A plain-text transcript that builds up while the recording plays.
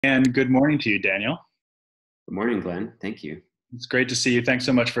And good morning to you, Daniel. Good morning, Glenn. Thank you. It's great to see you. Thanks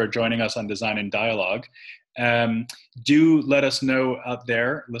so much for joining us on Design and Dialogue. Do let us know out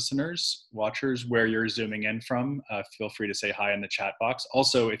there, listeners, watchers, where you're zooming in from. Feel free to say hi in the chat box.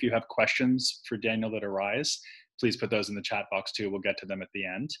 Also, if you have questions for Daniel that arise, please put those in the chat box too. We'll get to them at the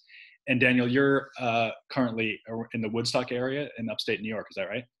end. And Daniel, you're currently in the Woodstock area in upstate New York, is that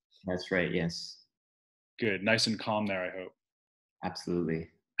right? That's right, yes. Good. Nice and calm there, I hope. Absolutely.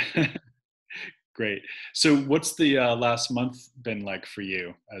 Great. So what's the last month been like for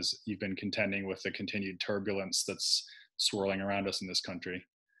you as you've been contending with the continued turbulence that's swirling around us in this country?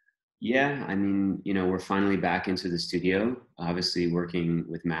 Yeah, we're finally back into the studio, obviously working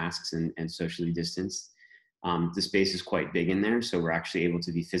with masks and socially distanced. The space is quite big in there, so we're actually able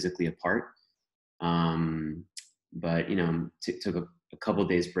to be physically apart. But took a couple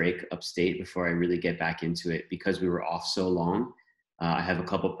days break upstate before I really get back into it because we were off so long. I have a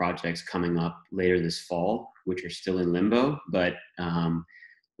couple projects coming up later this fall, which are still in limbo, but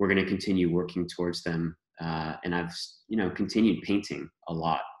we're going to continue working towards them. And I've, continued painting a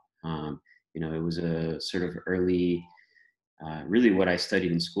lot. It was a sort of early, really what I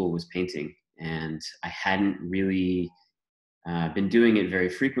studied in school was painting. And I hadn't really been doing it very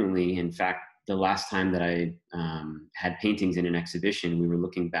frequently. In fact, the last time that I had paintings in an exhibition, we were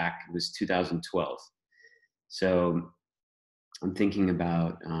looking back, it was 2012. So I'm thinking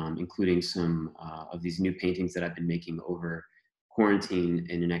about including some of these new paintings that I've been making over quarantine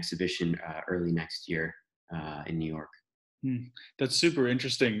in an exhibition early next year in New York. That's super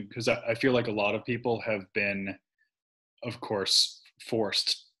interesting because I feel like a lot of people have been, of course,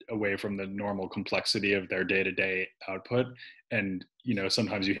 forced away from the normal complexity of their day-to-day output. And,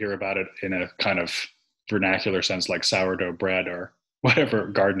 sometimes you hear about it in a kind of vernacular sense, like sourdough bread or whatever,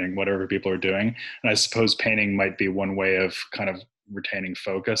 gardening, whatever people are doing. And I suppose painting might be one way of kind of retaining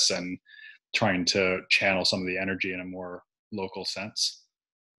focus and trying to channel some of the energy in a more local sense.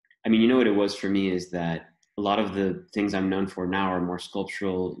 What it was for me is that a lot of the things I'm known for now are more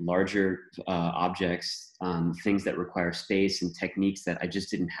sculptural, larger objects, things that require space and techniques that I just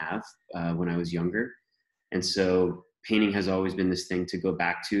didn't have when I was younger. And so painting has always been this thing to go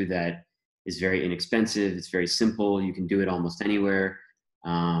back to that is very inexpensive. It's very simple. You can do it almost anywhere.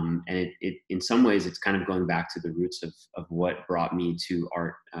 And it in some ways, it's kind of going back to the roots of what brought me to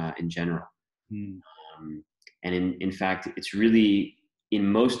art in general. And in fact, it's really in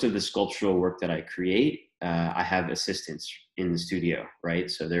most of the sculptural work that I create, I have assistants in the studio, right?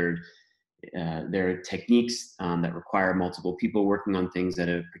 So there are techniques that require multiple people working on things at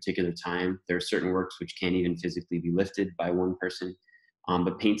a particular time. There are certain works which can't even physically be lifted by one person.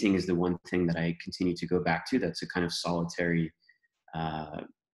 But painting is the one thing that I continue to go back to. That's a kind of solitary,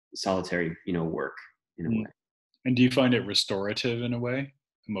 work in a way. And do you find it restorative in a way,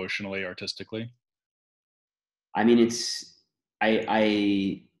 emotionally, artistically?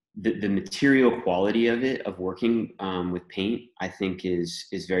 The material quality of it, of working with paint, I think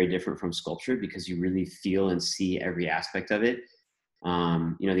is very different from sculpture because you really feel and see every aspect of it.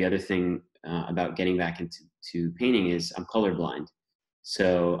 The other thing about getting back into painting is I'm colorblind.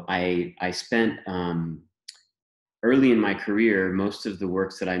 So I spent early in my career, most of the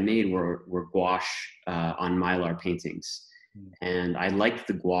works that I made were gouache on mylar paintings. And I liked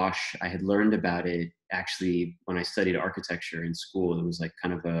the gouache. I had learned about it actually when I studied architecture in school. It was like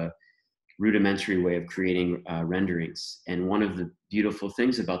kind of a rudimentary way of creating renderings. And one of the beautiful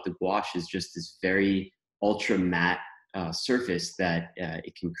things about the gouache is just this very ultra matte surface that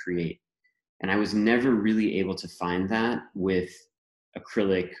it can create. And I was never really able to find that with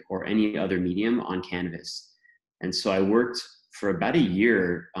acrylic or any other medium on canvas. And so I worked for about a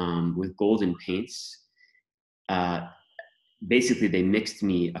year with golden paints. Basically, they mixed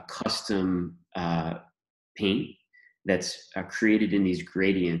me a custom paint that's created in these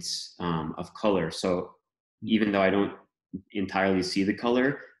gradients of color. So even though I don't entirely see the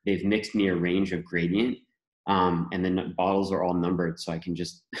color, they've mixed me a range of gradient. And then the bottles are all numbered, so I can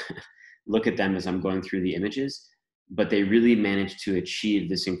just look at them as I'm going through the images. But they really managed to achieve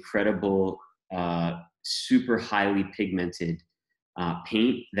this incredible, super highly pigmented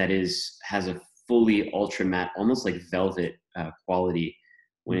paint that has a fully ultra matte, almost like velvet quality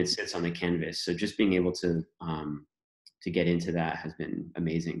when it sits on the canvas. So just being able to get into that has been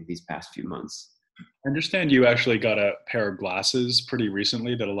amazing these past few months. I understand you actually got a pair of glasses pretty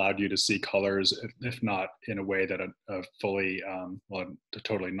recently that allowed you to see colors, if not in a way that a fully, a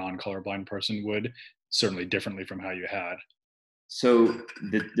totally non-colorblind person would, certainly differently from how you had. So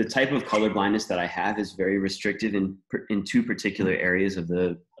the type of color blindness that I have is very restrictive in two particular areas of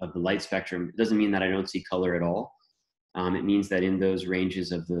the light spectrum. It doesn't mean that I don't see color at all. It means that in those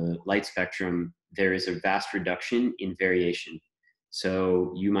ranges of the light spectrum, there is a vast reduction in variation.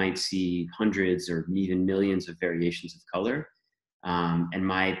 So you might see hundreds or even millions of variations of color, and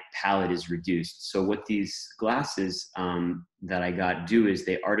my palette is reduced. So what these glasses that I got do is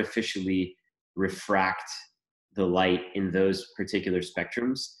they artificially refract the light in those particular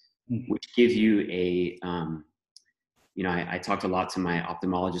spectrums, Mhm. which give you a I talked a lot to my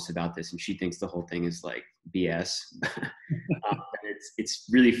ophthalmologist about this, and she thinks the whole thing is like BS. It's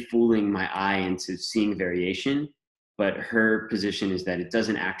really fooling my eye into seeing variation. But her position is that it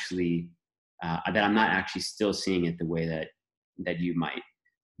doesn't actually that I'm not actually still seeing it the way that you might.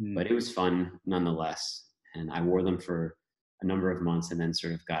 Mm. But it was fun nonetheless, and I wore them for a number of months, and then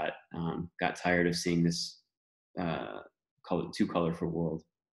sort of got tired of seeing this too colorful world.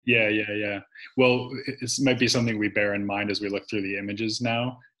 Yeah, yeah, yeah. Well, it might be something we bear in mind as we look through the images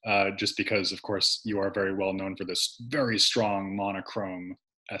now, just because, of course, you are very well known for this very strong monochrome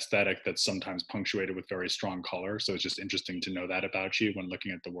aesthetic that's sometimes punctuated with very strong color. So it's just interesting to know that about you when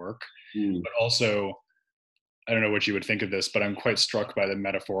looking at the work. Mm. But also, I don't know what you would think of this, but I'm quite struck by the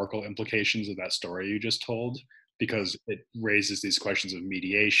metaphorical implications of that story you just told, because it raises these questions of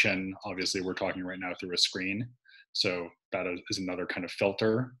mediation. Obviously, we're talking right now through a screen. So that is another kind of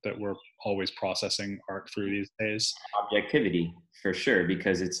filter that we're always processing art through these days. Objectivity for sure,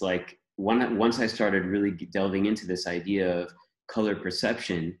 because it's like once I started really delving into this idea of color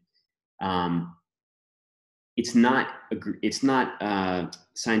perception, um, it's not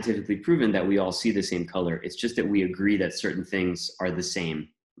scientifically proven that we all see the same color. It's just that we agree that certain things are the same,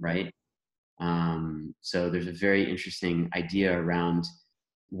 right? So there's a very interesting idea around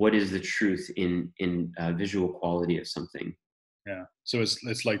what is the truth in visual quality of something. Yeah. So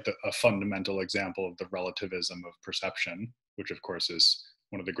it's like a fundamental example of the relativism of perception, which of course is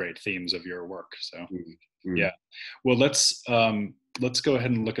one of the great themes of your work. So Mm, mm. yeah. Well, let's go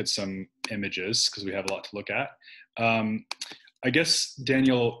ahead and look at some images because we have a lot to look at. I guess,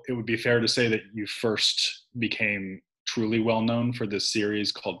 Daniel, it would be fair to say that you first became truly well known for this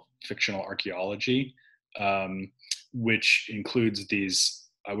series called Fictional Archaeology, um, which includes these,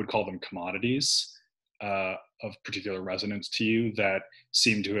 I would call them commodities of particular resonance to you that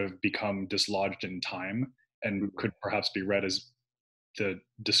seem to have become dislodged in time and could perhaps be read as the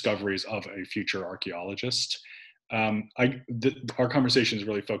discoveries of a future archaeologist. Our conversation is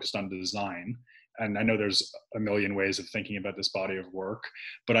really focused on design, and I know there's a million ways of thinking about this body of work,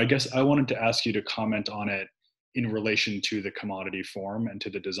 but I guess I wanted to ask you to comment on it in relation to the commodity form and to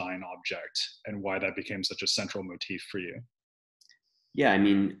the design object, and why that became such a central motif for you. Yeah, I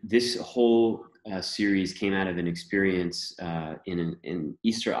mean, this whole series came out of an experience in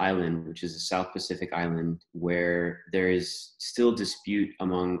Easter Island, which is a South Pacific island, where there is still dispute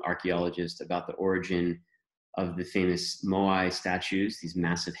among archaeologists about the origin of the famous Moai statues, these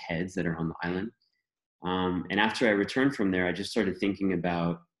massive heads that are on the island. And after I returned from there, I just started thinking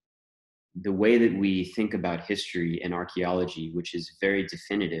about the way that we think about history and archaeology, which is very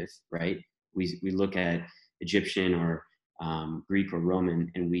definitive, right? We look at Egyptian or Greek or Roman,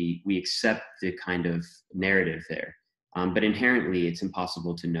 and we accept the kind of narrative there. But inherently, it's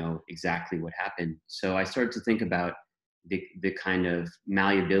impossible to know exactly what happened. So I started to think about the kind of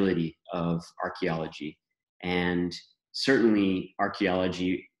malleability of archaeology. And certainly,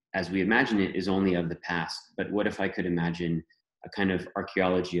 archaeology, as we imagine it, is only of the past. But what if I could imagine a kind of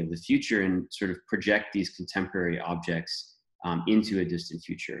archaeology of the future and sort of project these contemporary objects into a distant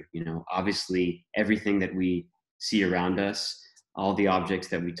future? You know, obviously, everything that we see around us, all the objects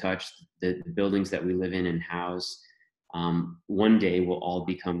that we touch, the buildings that we live in and house, one day will all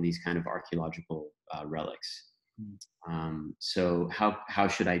become these kind of archaeological relics. So how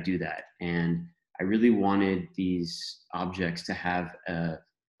should I do that? And I really wanted these objects to have a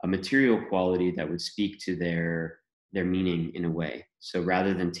material quality that would speak to their meaning in a way. So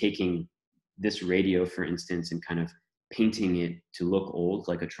rather than taking this radio, for instance, and kind of painting it to look old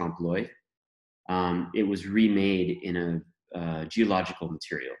like a trompe l'oeil, it was remade in a geological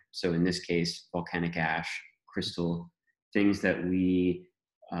material. So in this case, volcanic ash, crystal, things that we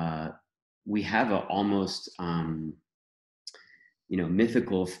have a almost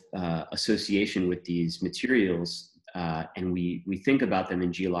mythical association with these materials, and we think about them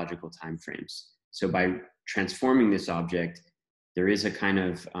in geological time frames. So by transforming this object, there is a kind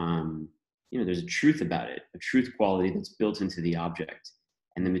of there's a truth about it, a truth quality that's built into the object,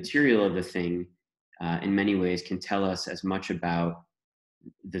 and the material of the thing, in many ways, can tell us as much about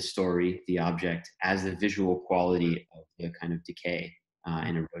the story, the object, as the visual quality of the kind of decay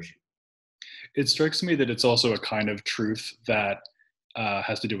and erosion. It strikes me that it's also a kind of truth that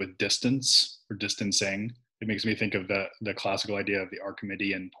has to do with distance or distancing. it makes me think of the classical idea of the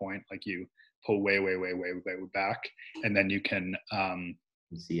Archimedean point, like you pull way, way, way, way, way back, and then you can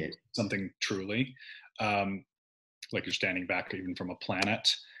See it. something truly, um, like you're standing back even from a planet.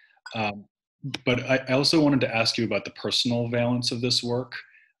 Um, but I also wanted to ask you about the personal valence of this work.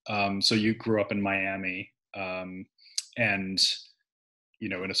 So you grew up in Miami, and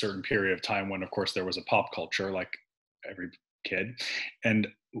in a certain period of time when, of course, there was a pop culture, like every kid. And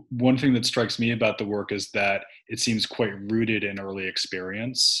one thing that strikes me about the work is that it seems quite rooted in early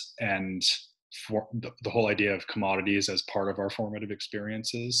experience and for the whole idea of commodities as part of our formative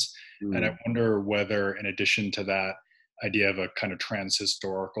experiences. And I Mm. wonder whether, in addition to that idea of a kind of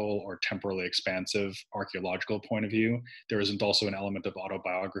transhistorical or temporally expansive archaeological point of view, there isn't also an element of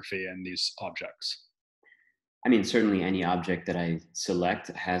autobiography in these objects. I mean, certainly any object that I select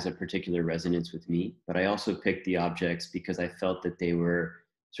has a particular resonance with me, but I also picked the objects because I felt that they were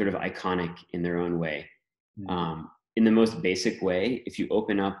sort of iconic in their own way. Mm. In the most basic way, if you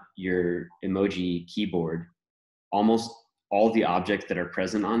open up your emoji keyboard, almost all the objects that are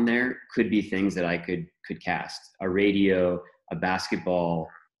present on there could be things that I could cast: a radio, a basketball,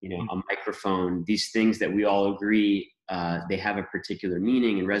 a microphone. These things that we all agree they have a particular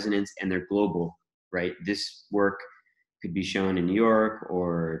meaning and resonance, and they're global, right? This work could be shown in New York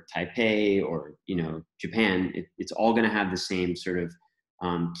or Taipei or Japan. It's all going to have the same sort of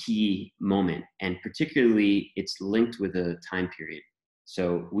key moment, and particularly it's linked with a time period.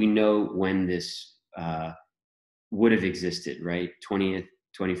 So we know when this would have existed, right? 20th,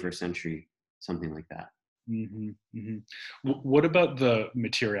 21st century, something like that. Hmm. Hmm. What about the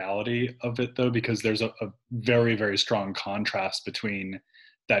materiality of it, though? Because there's a very, very strong contrast between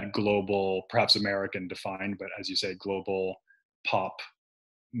that global, perhaps American defined, but as you say, global pop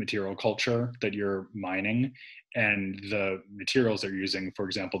material culture that you're mining and the materials they're using. For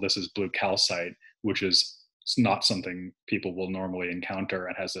example, this is blue calcite, which is not something people will normally encounter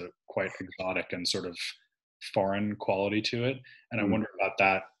and has a quite exotic and sort of foreign quality to it. And I Mm. wonder about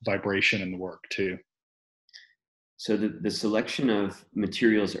that vibration in the work too. So the selection of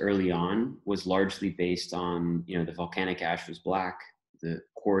materials early on was largely based on, the volcanic ash was black, the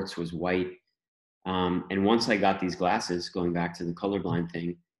quartz was white. And once I got these glasses, going back to the colorblind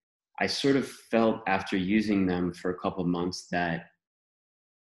thing, I sort of felt after using them for a couple of months that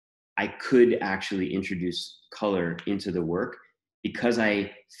I could actually introduce color into the work because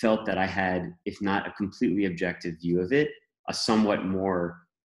I felt that I had, if not a completely objective view of it, a somewhat more,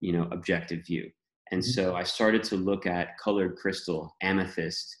 objective view. And Mhm. so I started to look at colored crystal,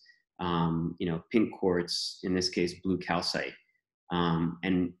 amethyst, pink quartz, in this case, blue calcite.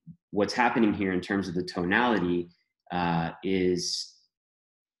 And what's happening here in terms of the tonality is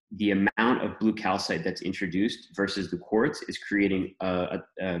the amount of blue calcite that's introduced versus the quartz is creating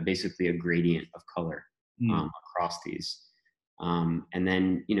basically a gradient of color Mm. across these. And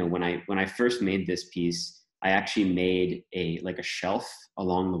then, when I first made this piece, I actually made a shelf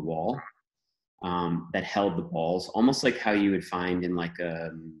along the wall that held the balls, almost like how you would find in like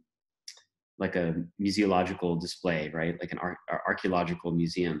a museological display, right? Like an archaeological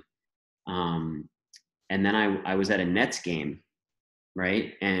museum. Um, and then I was at a Nets game,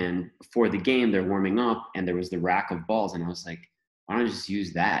 right? And before the game, they're warming up, and there was the rack of balls, and I was like, why don't I just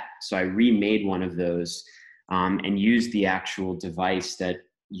use that? So I remade one of those and used the actual device that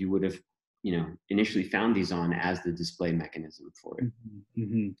you would have, initially found these on as the display mechanism for it. Mhm.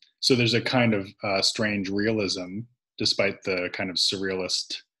 Mhm. So there's a kind of strange realism, despite the kind of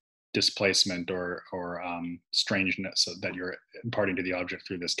surrealist displacement or strangeness that you're imparting to the object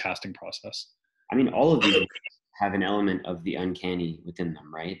through this casting process. I mean, all of these have an element of the uncanny within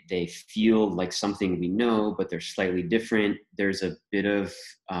them, right? They feel like something we know, but they're slightly different. There's a bit of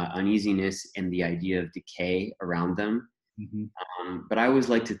uneasiness in the idea of decay around them. Hmm. But I always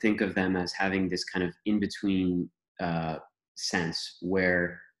like to think of them as having this kind of in between sense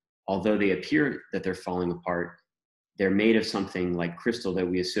where, although they appear that they're falling apart, they're made of something like crystal that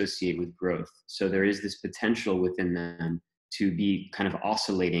we associate with growth. So there is this potential within them to be kind of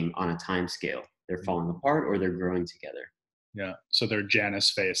oscillating on a time scale. They're falling apart or they're growing together. Yeah. So they're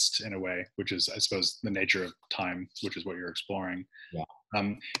Janus faced in a way, which is, I suppose, the nature of time, which is what you're exploring. Yeah.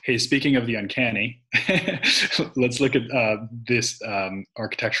 Hey, speaking of the uncanny, let's look at this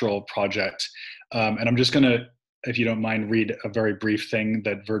architectural project. And I'm just going to, if you don't mind, read a very brief thing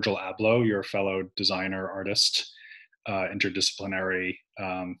that Virgil Abloh, your fellow designer, artist, interdisciplinary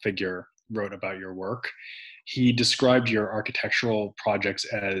figure, wrote about your work. He described your architectural projects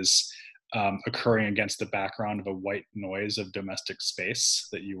as occurring against the background of a white noise of domestic space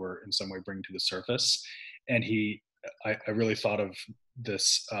that you were in some way bringing to the surface. And he I really thought of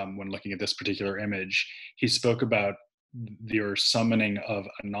this when looking at this particular image. He spoke about your summoning of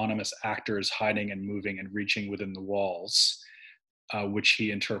anonymous actors hiding and moving and reaching within the walls, which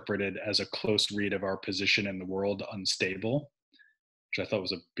he interpreted as a close read of our position in the world, unstable, which I thought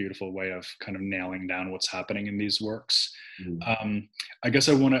was a beautiful way of kind of nailing down what's happening in these works. Mm. I guess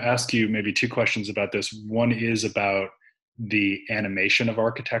I want to ask you maybe two questions about this. One is about the animation of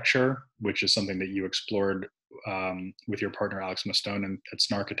architecture, which is something that you explored with your partner Alex Mastone and at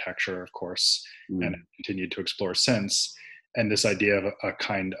Snarchitecture, of course, and Mm. continued to explore since. And this idea of a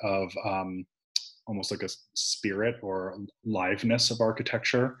kind of almost like a spirit or liveness of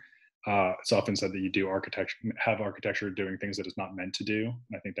architecture. It's often said that you do architecture, have architecture doing things that it's not meant to do.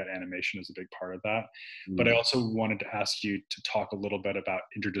 And I think that animation is a big part of that. But I Mm. also wanted to ask you to talk a little bit about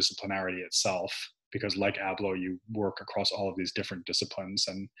interdisciplinarity itself, because like Ablo, you work across all of these different disciplines.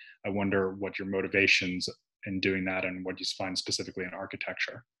 And I wonder what your motivations in doing that and what you find specifically in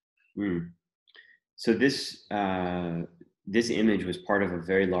architecture. Mm. So this image was part of a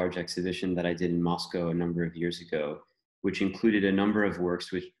very large exhibition that I did in Moscow a number of years ago, which included a number of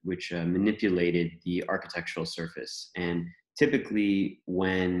works which manipulated the architectural surface. And typically,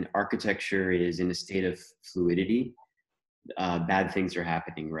 when architecture is in a state of fluidity, bad things are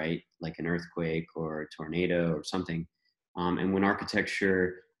happening, right? Like an earthquake or a tornado or something. And when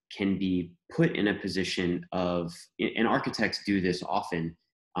architecture can be put in a position of, and architects do this often,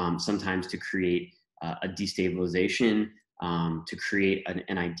 sometimes to create a destabilization, to create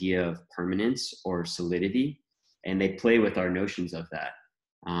an idea of permanence or solidity. And they play with our notions of that.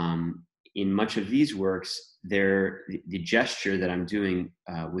 In much of these works, the gesture that I'm doing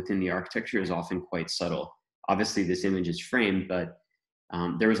within the architecture is often quite subtle. Obviously, this image is framed, but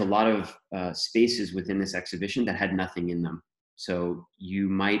there was a lot of spaces within this exhibition that had nothing in them. So you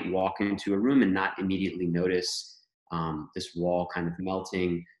might walk into a room and not immediately notice this wall kind of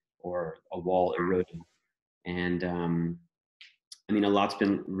melting or a wall eroding. And I mean, a lot's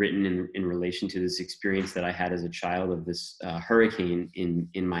been written in relation to this experience that I had as a child of this hurricane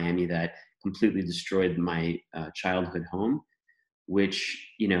in Miami that completely destroyed my childhood home,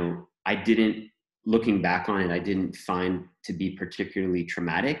 which, you know, I didn't, looking back on it, I didn't find to be particularly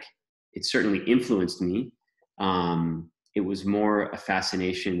traumatic. It certainly influenced me. It was more a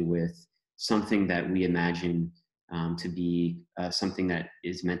fascination with something that we imagine to be something that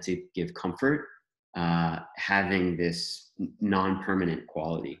is meant to give comfort, having this non-permanent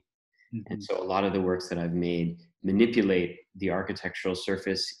quality. And Mm-hmm. so a lot of the works that I've made manipulate the architectural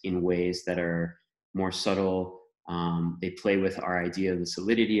surface in ways that are more subtle. They play with our idea of the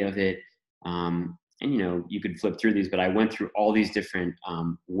solidity of it. And, you know, you could flip through these, but I went through all these different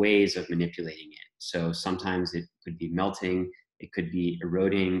ways of manipulating it. So sometimes it could be melting, it could be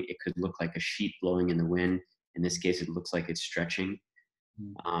eroding, it could look like a sheet blowing in the wind. In this case, it looks like it's stretching.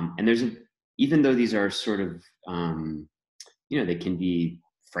 And even though these are sort of, you know, they can be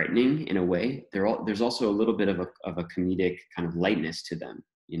frightening in a way, there's also a little bit of a comedic kind of lightness to them,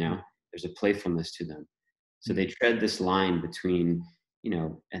 you know, there's a playfulness to them. So they tread this line between, you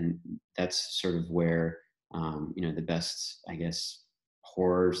know, and that's sort of where, you know, the best, I guess,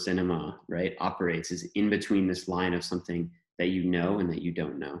 horror cinema, right, operates, is in between this line of something that you know and that you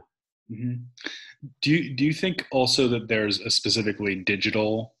don't know. Mm-hmm. Do you think also that there's a specifically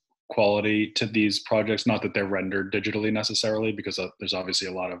digital quality to these projects? Not that they're rendered digitally necessarily, because there's obviously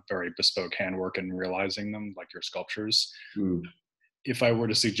a lot of very bespoke handwork in realizing them, like your sculptures. Mm. If I were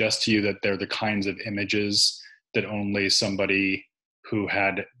to suggest to you that they're the kinds of images that only somebody who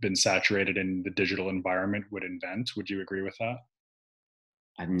had been saturated in the digital environment would invent, would you agree with that?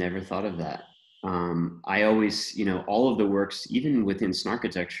 I've never thought of that. I always, you know, all of the works, even within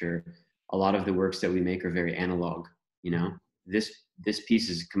Snarchitecture, a lot of the works that we make are very analog. You know, this piece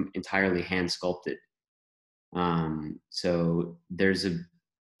is entirely hand sculpted. So there's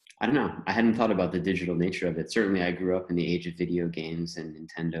I don't know. I hadn't thought about the digital nature of it. Certainly, I grew up in the age of video games and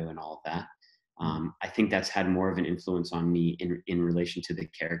Nintendo and all of that. I think that's had more of an influence on me in relation to the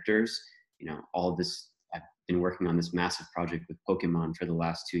characters. You know, all of this. I've been working on this massive project with Pokemon for the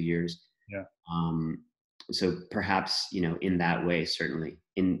last 2 years. Yeah. Um, so perhaps, you know, in that way, certainly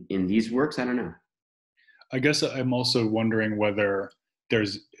in these works, I don't know. I guess I'm also wondering whether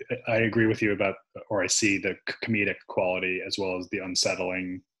there's, I agree with you about, or I see the comedic quality as well as the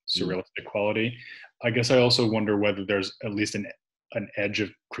unsettling Mm. surrealistic quality. I guess I also wonder whether there's at least an edge of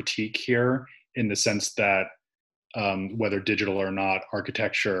critique here, in the sense that whether digital or not,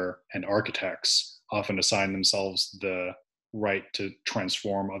 architecture and architects often assign themselves the right to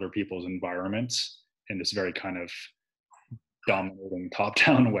transform other people's environments in this very kind of dominating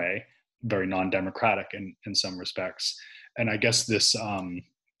top-down way. very non-democratic in some respects. And I guess this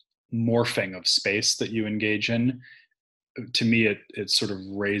morphing of space that you engage in, to me, it sort of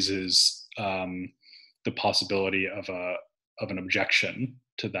raises the possibility of an objection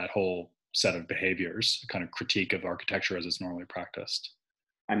to that whole set of behaviors, a kind of critique of architecture as it's normally practiced.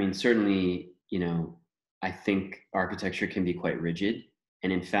 I mean, certainly, I think architecture can be quite rigid.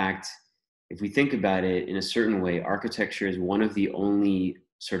 And in fact, if we think about it in a certain way, architecture is one of the only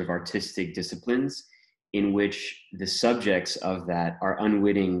sort of artistic disciplines in which the subjects of that are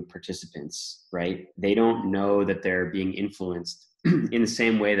unwitting participants, right? They don't know that they're being influenced in the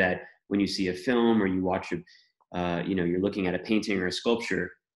same way that when you see a film or you watch you're looking at a painting or a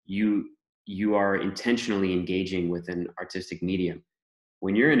sculpture, you are intentionally engaging with an artistic medium.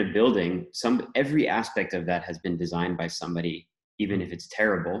 When you're in a building, every aspect of that has been designed by somebody. Even if it's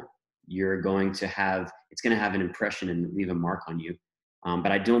terrible, it's going to have an impression and leave a mark on you.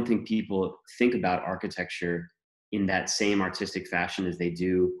 But I don't think people think about architecture in that same artistic fashion as they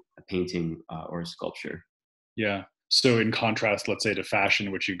do a painting or a sculpture. Yeah. So in contrast, let's say, to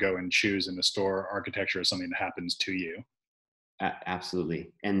fashion, which you go and choose in the store, architecture is something that happens to you.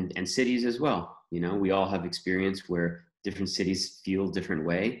 Absolutely. And cities as well. We all have experience where different cities feel different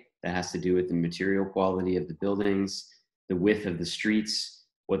way. That has to do with the material quality of the buildings, the width of the streets,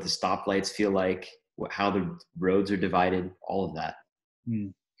 what the stoplights feel like, how the roads are divided, all of that.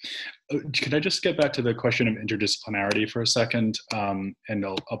 Could I just get back to the question of interdisciplinarity for a second? And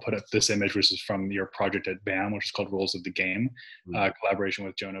I'll put up this image, which is from your project at BAM, which is called Rules of the Game, collaboration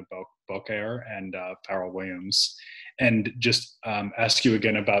with Jonah Beaucaire and Farrell Williams. And just ask you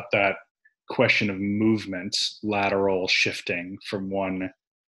again about that question of movement, lateral shifting from one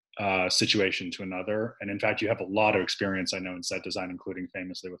situation to another. And in fact, you have a lot of experience, I know, in set design, including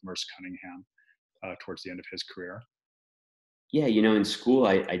famously with Merce Cunningham towards the end of his career. Yeah, in school,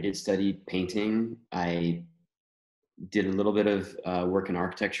 I did study painting. I did a little bit of work in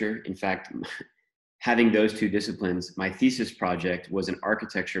architecture. In fact, having those two disciplines, my thesis project was an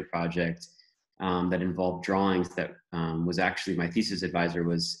architecture project that involved drawings. That was actually, my thesis advisor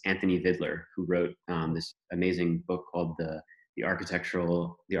was Anthony Vidler, who wrote this amazing book called the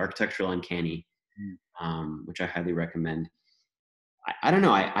Architectural Uncanny, which I highly recommend. I don't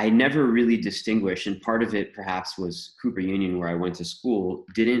know. I never really distinguished, and part of it perhaps was Cooper Union, where I went to school,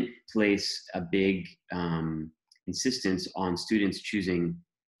 didn't place a big insistence on students choosing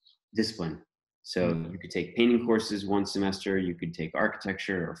discipline. So you could take painting courses one semester, you could take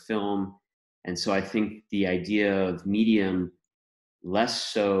architecture or film. And so I think the idea of medium, less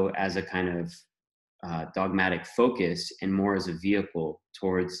so as a kind of dogmatic focus and more as a vehicle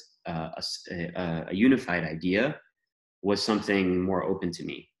towards a unified idea, was something more open to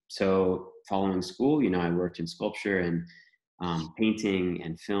me. So following school, I worked in sculpture and painting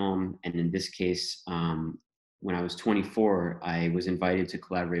and film. And in this case, when I was 24, I was invited to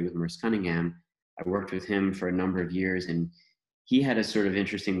collaborate with Merce Cunningham. I worked with him for a number of years, and he had a sort of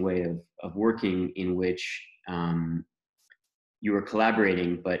interesting way of working in which you were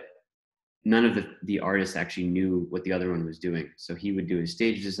collaborating, but none of the artists actually knew what the other one was doing. So he would do his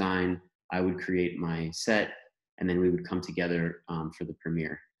stage design, I would create my set, and then we would come together for the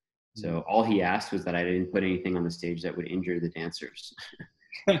premiere. So all he asked was that I didn't put anything on the stage that would injure the dancers.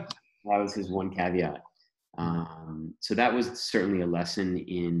 That was his one caveat. So that was certainly a lesson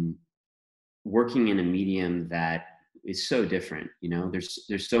in working in a medium that is so different.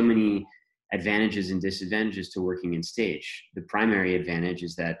 There's so many advantages and disadvantages to working in stage. The primary advantage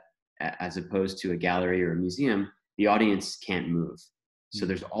is that, as opposed to a gallery or a museum, the audience can't move. So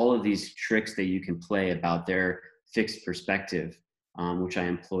there's all of these tricks that you can play about their fixed perspective, which I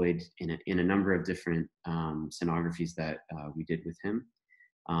employed in a number of different scenographies that we did with him.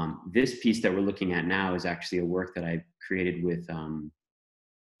 This piece that we're looking at now is actually a work that I created with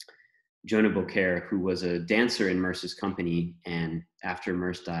Jonah Beaucaire, who was a dancer in Merce's company, and after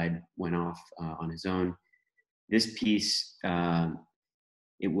Merce died, went off on his own. This piece,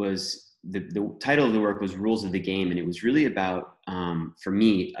 it was the title of the work was Rules of the Game, and it was really about, for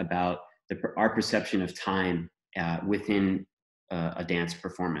me, about our perception of time within a dance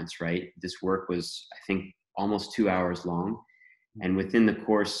performance. Right, this work was, I think, almost 2 hours long, and within the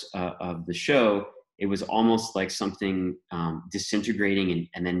course of the show, it was almost like something disintegrating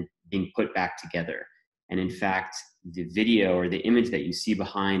and then being put back together. And in fact, the video or the image that you see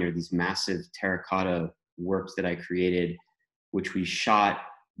behind are these massive terracotta works that I created, which we shot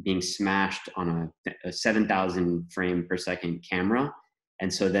being smashed on a 7,000 frame per second camera.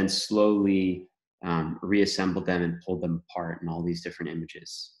 And so then slowly reassembled them and pulled them apart in all these different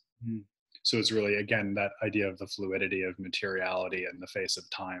images. So it's really, again, that idea of the fluidity of materiality in the face of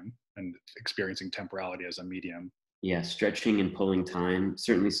time and experiencing temporality as a medium. Yeah, stretching and pulling time,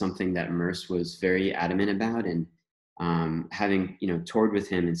 certainly something that Merce was very adamant about. And having, toured with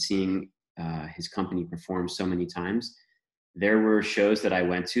him and seeing his company perform so many times, there were shows that I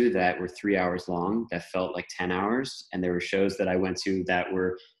went to that were 3 hours long that felt like 10 hours. And there were shows that I went to that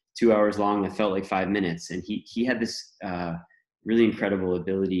were 2 hours long that felt like 5 minutes. And he had this really incredible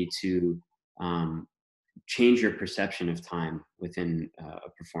ability to change your perception of time within a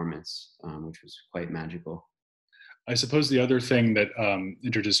performance, which was quite magical. I suppose the other thing that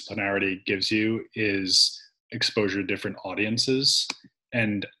interdisciplinarity gives you is exposure to different audiences,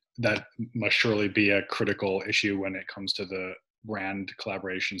 and that must surely be a critical issue when it comes to the brand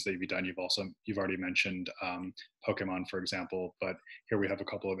collaborations that you've done. You've already mentioned Pokemon, for example, but here we have a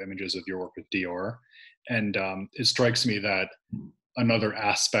couple of images of your work with Dior, and it strikes me that another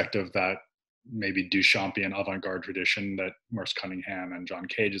aspect of that maybe Duchampian avant-garde tradition that Merce Cunningham and John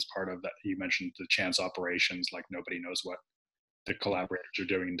Cage is part of, that you mentioned the chance operations, like nobody knows what the collaborators are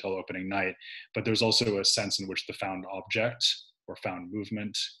doing until opening night. But there's also a sense in which the found object or found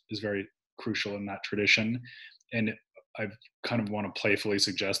movement is very crucial in that tradition. And I kind of want to playfully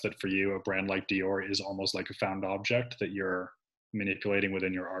suggest that for you, a brand like Dior is almost like a found object that you're manipulating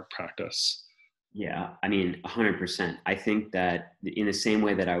within your art practice. Yeah, I mean, 100%. I think that in the same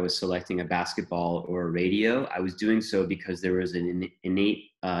way that I was selecting a basketball or a radio, I was doing so because there was an innate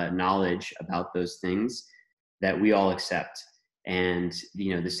knowledge about those things that we all accept. And,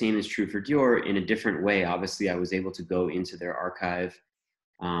 the same is true for Dior in a different way. Obviously, I was able to go into their archive,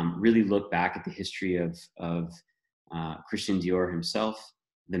 really look back at the history of Christian Dior himself,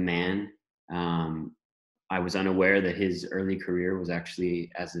 the man. I was unaware that his early career was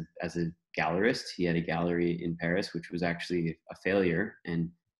actually as a gallerist. He had a gallery in Paris, which was actually a failure and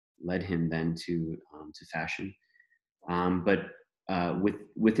led him then to fashion. But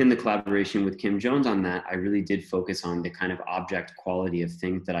within the collaboration with Kim Jones on that, I really did focus on the kind of object quality of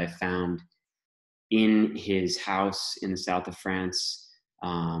things that I found in his house in the south of France,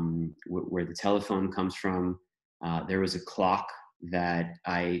 where the telephone comes from. There was a clock that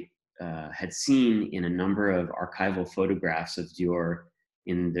I had seen in a number of archival photographs of Dior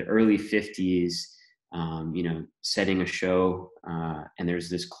in the early 50s, setting a show. And there's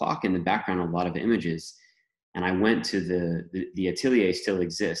this clock in the background, a lot of images. And I went to the atelier still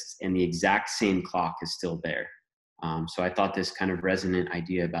exists, and the exact same clock is still there. So I thought this kind of resonant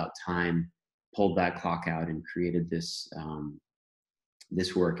idea about time pulled that clock out and created this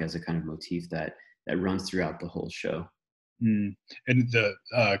work as a kind of motif that runs throughout the whole show. Mm. And the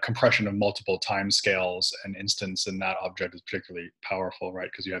compression of multiple time scales and instance in that object is particularly powerful,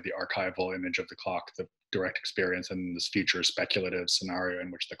 right? Because you have the archival image of the clock, the direct experience, and this future speculative scenario in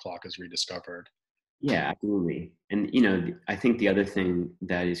which the clock is rediscovered. Yeah, absolutely. And, I think the other thing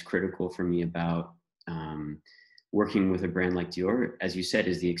that is critical for me about working with a brand like Dior, as you said,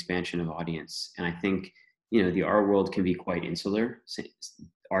 is the expansion of audience. And I think, the art world can be quite insular,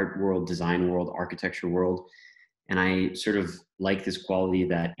 art world, design world, architecture world. And I sort of like this quality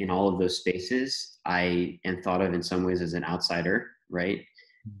that in all of those spaces, I am thought of in some ways as an outsider, right?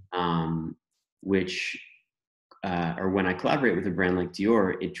 Or when I collaborate with a brand like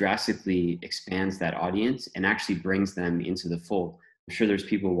Dior, it drastically expands that audience and actually brings them into the fold. I'm sure there's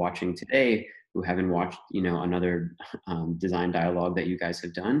people watching today who haven't watched, another design dialogue that you guys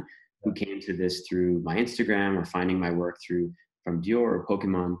have done, who came to this through my Instagram or finding my work from Dior or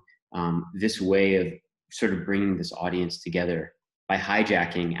Pokemon. This way of sort of bringing this audience together by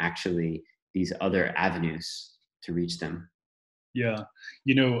hijacking actually these other avenues to reach them. Yeah.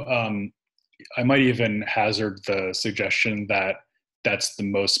 I might even hazard the suggestion that that's the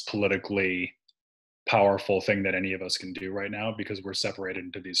most politically powerful thing that any of us can do right now, because we're separated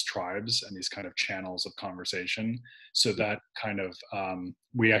into these tribes and these kind of channels of conversation. So that kind of,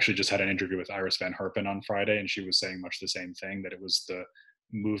 we actually just had an interview with Iris Van Herpen on Friday, and she was saying much the same thing, that it was the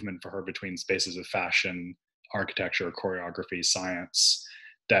movement for her between spaces of fashion, architecture, choreography, science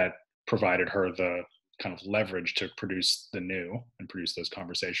that provided her the kind of leverage to produce the new and produce those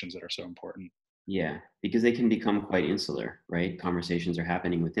conversations that are so important. Yeah, because they can become quite insular, right? Conversations are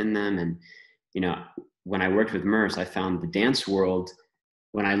happening within them. And, when I worked with Merce, I found the dance world,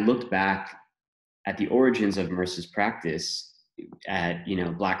 when I looked back at the origins of Merce's practice at,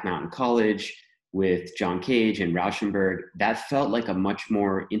 Black Mountain College with John Cage and Rauschenberg, that felt like a much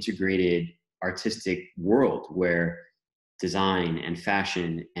more integrated artistic world where design and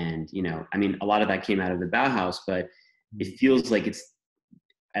fashion and, a lot of that came out of the Bauhaus, but it feels like it's,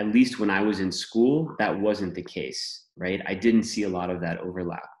 at least when I was in school, that wasn't the case, right? I didn't see a lot of that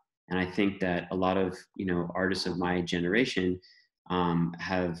overlap. And I think that a lot of, artists of my generation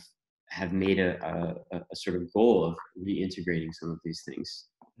have made a sort of goal of reintegrating some of these things.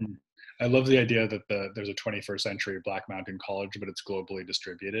 Mm. I love the idea that there's a 21st century Black Mountain College, but it's globally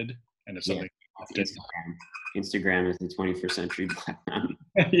distributed, and it's Yeah, something it's often. Instagram. Instagram is the 21st century Black Mountain.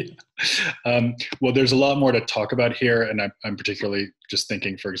 Yeah. Well, there's a lot more to talk about here, and I'm particularly just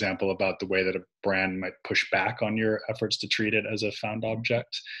thinking, for example, about the way that a brand might push back on your efforts to treat it as a found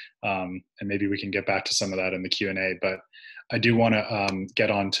object, and maybe we can get back to some of that in the Q&A. But I do want to get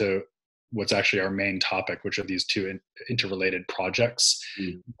on to what's actually our main topic, which are these two interrelated projects,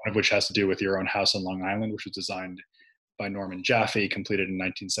 Mm. one of which has to do with your own house on Long Island, which was designed by Norman Jaffe, completed in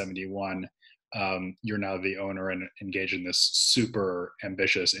 1971. You're now the owner and engaged in this super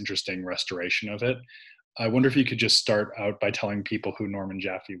ambitious, interesting restoration of it. I wonder if you could just start out by telling people who Norman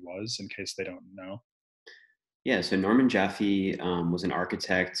Jaffe was, in case they don't know. Yeah, so Norman Jaffe was an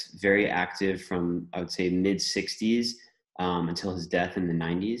architect, very active from, I would say, mid 60s until his death in the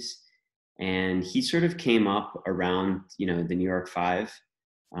 90s. And he sort of came up around, the New York Five,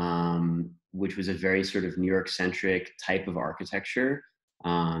 which was a very sort of New York centric type of architecture,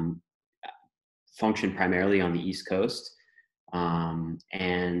 um, functioned primarily on the East Coast. And,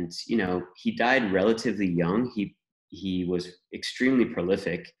 he died relatively young. He was extremely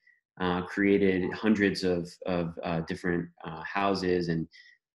prolific, created hundreds of different houses. And,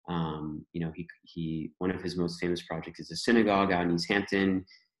 he one of his most famous projects is a synagogue out in East Hampton.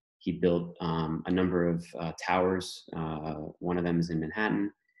 He built a number of towers. One of them is in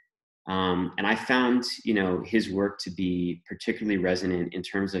Manhattan. And I found, his work to be particularly resonant in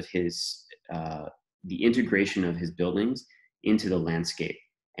terms of his the integration of his buildings into the landscape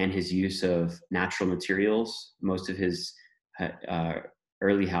and his use of natural materials. Most of his uh,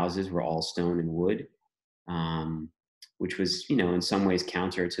 early houses were all stone and wood, um, which was, in some ways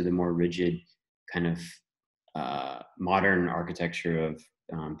counter to the more rigid kind of modern architecture of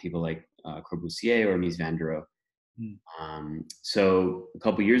people like Corbusier or Mies van der Rohe. Mm. So a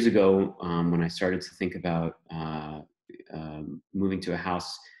couple years ago, when I started to think about moving to a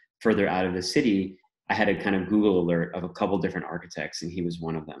house further out of the city, I had a kind of Google alert of a couple different architects, and he was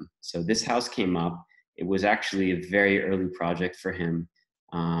one of them. So this house came up. It was actually a very early project for him.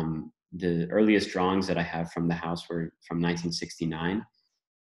 The earliest drawings that I have from the house were from 1969,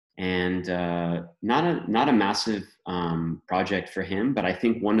 and not a massive project for him, but I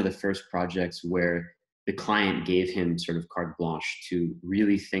think one of the first projects where the client gave him sort of carte blanche to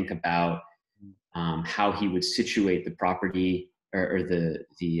really think about how he would situate the property or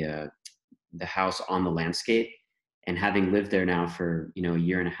the house on the landscape. And having lived there now for a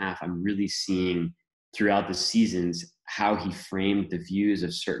year and a half, I'm really seeing throughout the seasons how he framed the views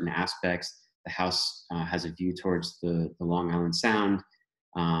of certain aspects. The house has a view towards the Long Island Sound.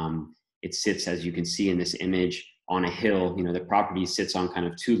 It sits, as you can see in this image, on a hill. The property sits on kind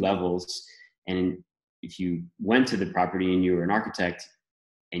of two levels. And if you went to the property and you were an architect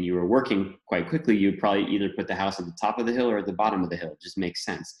and you were working quite quickly, you'd probably either put the house at the top of the hill or at the bottom of the hill. It just makes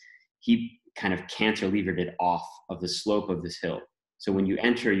sense. He kind of cantilevered it off of the slope of this hill. So when you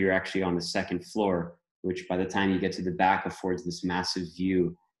enter, you're actually on the second floor, which by the time you get to the back affords this massive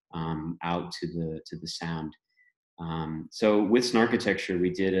view out to the Sound. So with Sn Architecture, we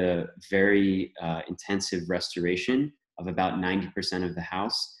did a very intensive restoration of about 90% of the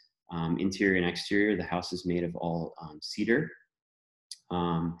house, interior and exterior. The house is made of all cedar,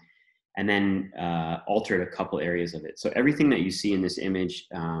 and then altered a couple areas of it. So everything that you see in this image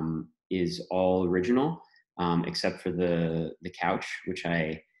is all original, except for the couch, which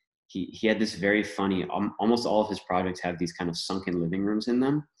he had this very funny. Almost all of his projects have these kind of sunken living rooms in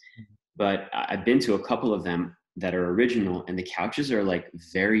them, but I've been to a couple of them that are original, and the couches are like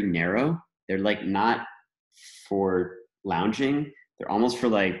very narrow. They're like not for lounging. They're almost for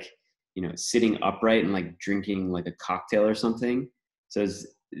like, sitting upright and like drinking like a cocktail or something. So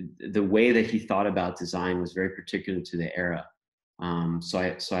the way that he thought about design was very particular to the era. So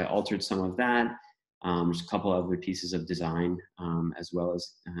I altered some of that. There's a couple other pieces of design as well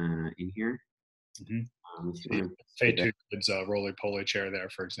as in here. If you want to Fade Too Good's roly-poly chair there,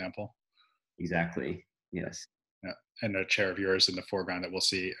 for example. Exactly. Yes. Yeah. And a chair of yours in the foreground that we'll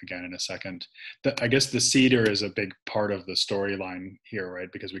see again in a second. I guess the cedar is a big part of the storyline here,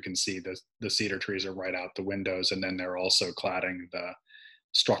 right? Because we can see the cedar trees are right out the windows, and then they're also cladding the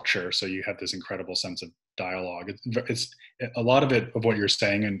structure. So you have this incredible sense of dialogue. It's a lot of it of what you're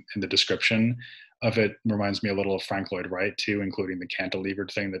saying in the description of it reminds me a little of Frank Lloyd Wright too, including the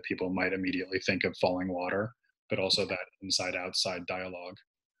cantilevered thing that people might immediately think of falling water, but also that inside outside dialogue.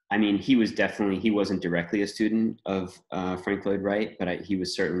 I mean, he wasn't directly a student of Frank Lloyd Wright, but he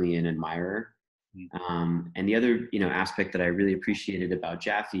was certainly an admirer. Mm. And the other, aspect that I really appreciated about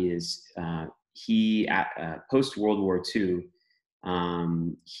Jaffe is he, post World War II,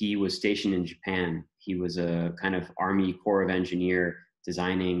 he was stationed in Japan. He was a kind of Army Corps of Engineer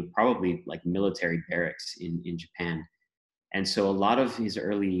designing probably like military barracks in Japan. And so a lot of his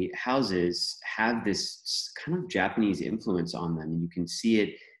early houses have this kind of Japanese influence on them. And you can see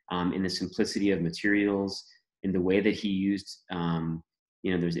it in the simplicity of materials, in the way that he used,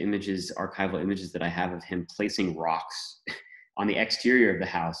 there's images, archival images that I have of him placing rocks on the exterior of the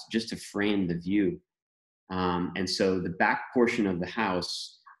house just to frame the view. And so the back portion of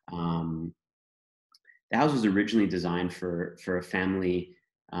um, the house was originally designed for a family,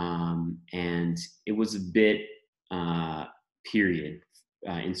 and it was a bit period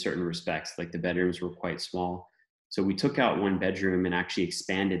in certain respects. Like the bedrooms were quite small, so we took out one bedroom and actually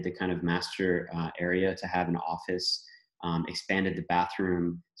expanded the kind of master area to have an office. Expanded the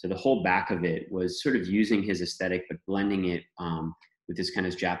bathroom, so the whole back of it was sort of using his aesthetic but blending it with this kind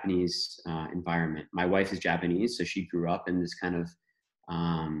of Japanese environment. My wife is Japanese, so she grew up in this kind of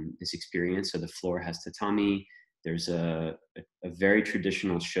this experience. So the floor has tatami. There's a very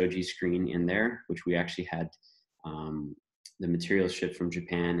traditional shoji screen in there, which we actually had the materials shipped from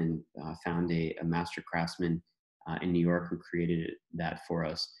Japan, and found a master craftsman in New York who created that for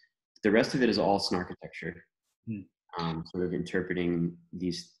us. The rest of it is all snarkitecture, sort of interpreting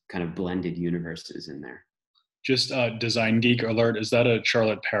these kind of blended universes in there. Just design geek alert. Is that a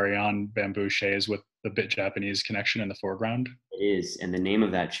Charlotte Perriand bamboo chaise with the bit Japanese connection in the foreground? It is, and the name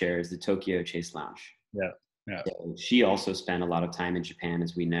of that chair is the Tokyo Chase Lounge. Yeah, yeah. So she also spent a lot of time in Japan,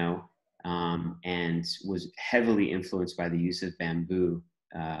 as we know, and was heavily influenced by the use of bamboo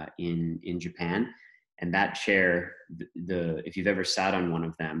in Japan. And that chair, if you've ever sat on one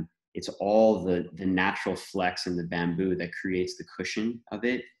of them, it's all the natural flex in the bamboo that creates the cushion of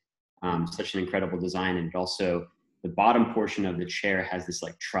it. Such an incredible design. And it also, the bottom portion of the chair has this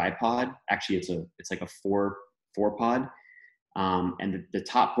like tripod. Actually, it's like a four pod. And the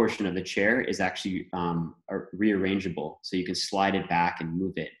top portion of the chair is actually rearrangeable, so you can slide it back and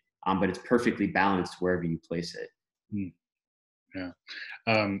move it. But it's perfectly balanced wherever you place it. Mm. Yeah.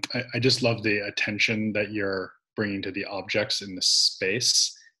 I just love the attention that you're bringing to the objects in the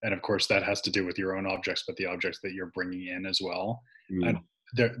space. And of course, that has to do with your own objects, but the objects that you're bringing in as well. Mm. And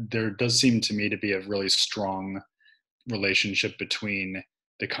there does seem to me to be a really strong relationship between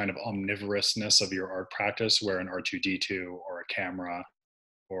the kind of omnivorousness of your art practice, where an R2D2 or a camera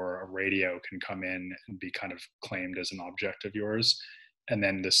or a radio can come in and be kind of claimed as an object of yours, and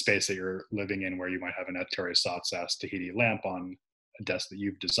then the space that you're living in, where you might have an Ettore Satsas Tahiti lamp on a desk that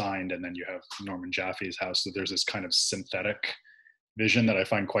you've designed, and then you have Norman Jaffe's house. So there's this kind of synthetic vision that I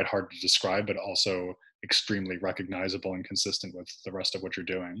find quite hard to describe, but also extremely recognizable and consistent with the rest of what you're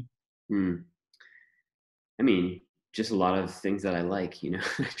doing. Mm. I mean, just a lot of things that I like,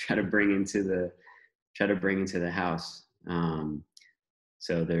 try to bring into the house.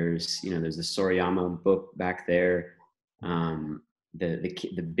 So there's the Sorayama book back there.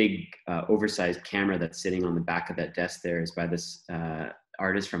 The big oversized camera that's sitting on the back of that desk there is by this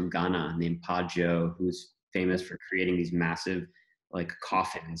artist from Ghana named Pajo, who's famous for creating these massive like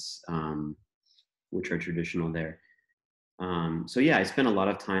coffins, which are traditional there. So yeah, I spent a lot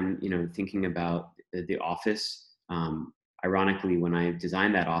of time, thinking about the office. Ironically, when I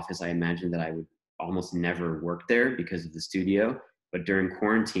designed that office, I imagined that I would almost never work there because of the studio. But during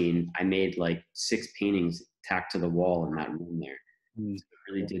quarantine, I made like 6 paintings tacked to the wall in that room there. Mm. So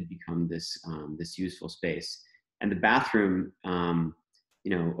it really did become this useful space. And the bathroom,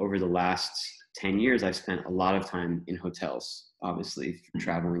 over the last 10 years, I've spent a lot of time in hotels, obviously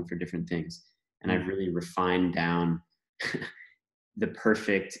traveling for different things. And I've really refined down the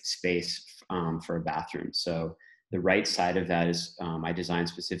perfect space for a bathroom. So the right side of that is I designed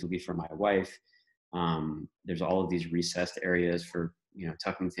specifically for my wife. There's all of these recessed areas for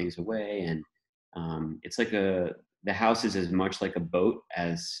tucking things away, and it's like the house is as much like a boat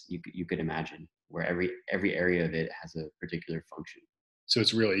as you could imagine, where every area of it has a particular function. So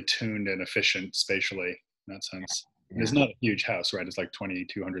it's really tuned and efficient spatially in that sense. And Yeah. it's not a huge house, right? It's like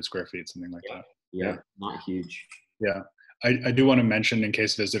 2,200 square feet, something like that. Yeah, not huge. Yeah. I do want to mention, in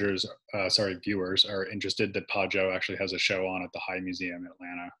case viewers are interested, that Pajo actually has a show on at the High Museum in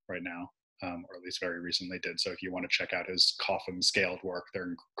Atlanta right now, or at least very recently did. So if you want to check out his coffin scaled work,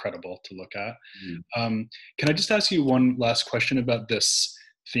 they're incredible to look at. Can I just ask you one last question about this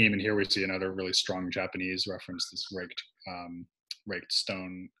theme? And here we see another really strong Japanese reference, this raked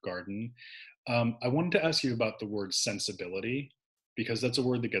stone garden. I wanted to ask you about the word sensibility, because that's a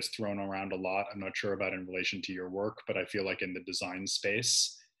word that gets thrown around a lot. I'm not sure about in relation to your work, but I feel like in the design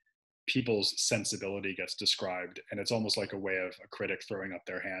space, people's sensibility gets described, and it's almost like a way of a critic throwing up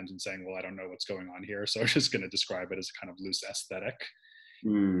their hands and saying, well, I don't know what's going on here, so I'm just going to describe it as a kind of loose aesthetic.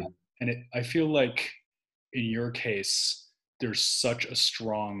 Mm. And I feel like in your case, there's such a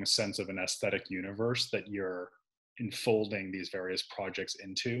strong sense of an aesthetic universe that you're enfolding these various projects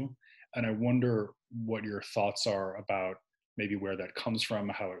into. And I wonder what your thoughts are about maybe where that comes from,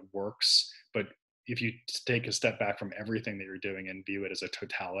 how it works. But if you take a step back from everything that you're doing and view it as a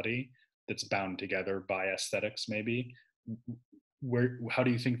totality that's bound together by aesthetics, maybe, how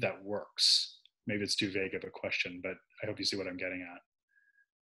do you think that works? Maybe it's too vague of a question, but I hope you see what I'm getting at.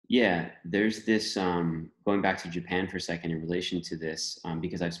 Yeah, there's this, going back to Japan for a second in relation to this,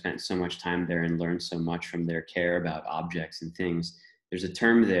 because I've spent so much time there and learned so much from their care about objects and things. There's a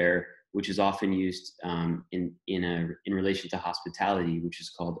term there which is often used in relation to hospitality, which is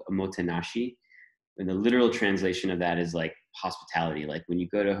called omotenashi. And the literal translation of that is like hospitality. Like when you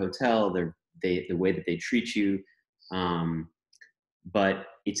go to a hotel, the way that they treat you, um, but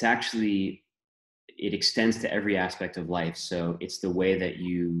it's actually, it extends to every aspect of life. So it's the way that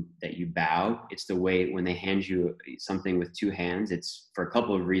you bow. It's the way when they hand you something with two hands. It's for a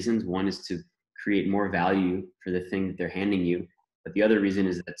couple of reasons. One is to create more value for the thing that they're handing you, but the other reason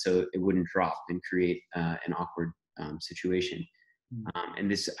is that so it wouldn't drop and create an awkward situation. And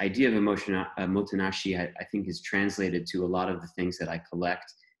this idea of motonashi, I think, is translated to a lot of the things that I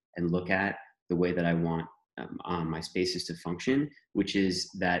collect and look at, the way that I want my spaces to function, which is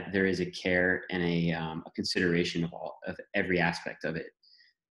that there is a care and a consideration of every aspect of it.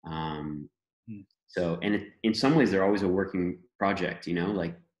 Um, Mm. so, and in some ways, they're always a working project. You know,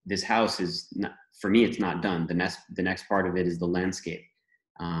 like this house is not, for me, it's not done. The next part of it is the landscape.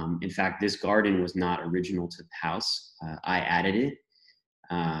 In fact, this garden was not original to the house. I added it.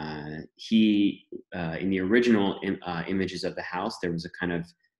 In the original images of the house, there was a kind of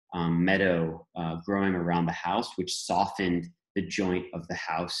meadow growing around the house, which softened the joint of the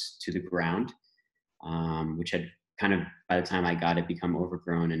house to the ground, which had kind of, by the time I got it, become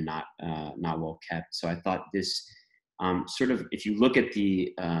overgrown and not well kept. So I thought this sort of, if you look at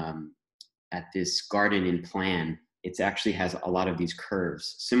this garden in plan, it actually has a lot of these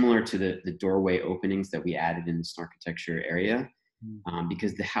curves, similar to the doorway openings that we added in this architecture area.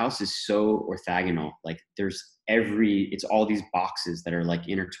 Because the house is so orthogonal, like it's all these boxes that are like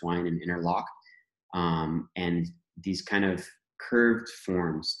intertwined and interlocked, and these kind of curved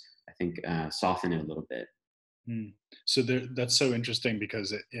forms, I think, soften it a little bit. So that's so interesting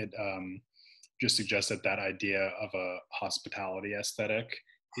because it just suggests that idea of a hospitality aesthetic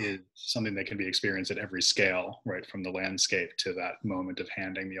is something that can be experienced at every scale, right, from the landscape to that moment of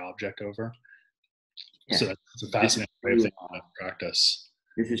handing the object over. So Yeah, that's a this is fascinating way of true. thinking about practice.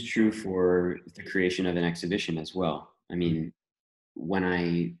 This is true for the creation of an exhibition as well. I mean, when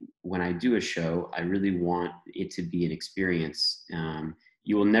I do a show, I really want it to be an experience.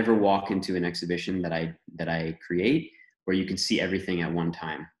 You will never walk into an exhibition that I create where you can see everything at one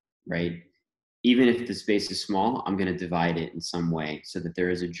time, right? Even if the space is small, I'm going to divide it in some way so that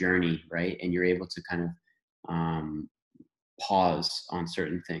there is a journey, right? And you're able to kind of um, pause on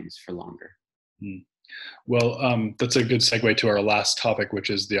certain things for longer. Mm. Well, that's a good segue to our last topic, which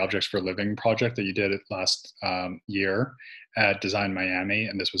is the Objects for Living project that you did last year at Design Miami,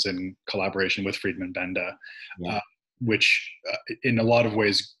 and this was in collaboration with Friedman Benda, Yeah. uh, which in a lot of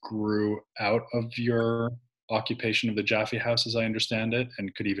ways grew out of your occupation of the Jaffe House, as I understand it,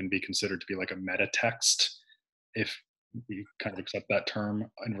 and could even be considered to be like a meta text, if we kind of accept that term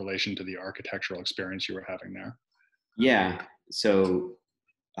in relation to the architectural experience you were having there. Yeah. So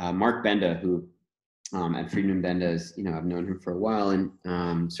Mark Benda, who at Friedman Benda is, I've known him for a while,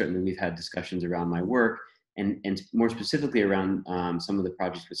 and certainly we've had discussions around my work, and more specifically around some of the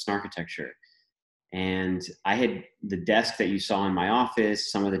projects with Snarchitecture. And I had the desk that you saw in my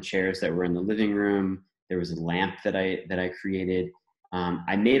office, some of the chairs that were in the living room. There was a lamp that I created.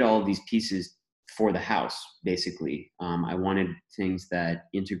 I made all of these pieces for the house, basically. I wanted things that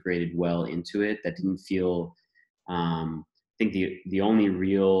integrated well into it, that didn't feel. I think the only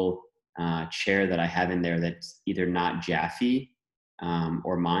real chair that I have in there that's either not Jaffe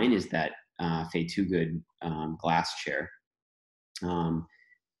or mine is that Fay Too Good glass chair.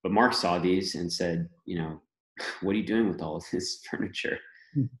 But Mark saw these and said, what are you doing with all of this furniture?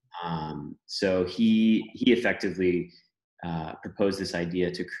 So he effectively proposed this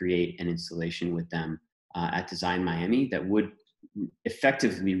idea to create an installation with them at Design Miami that would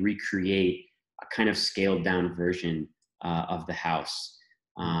effectively recreate a kind of scaled down version of the house.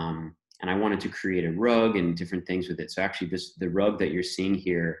 and I wanted to create a rug and different things with it. So actually the rug that you're seeing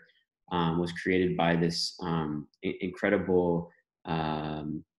here was created by this incredible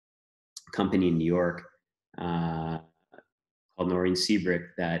company in New York called Noreen Seabrick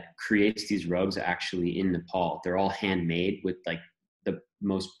that creates these rugs actually in Nepal. They're all handmade with like the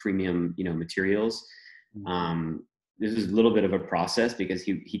most premium, materials. This is a little bit of a process because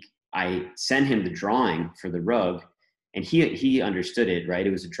I sent him the drawing for the rug, and he understood it, right?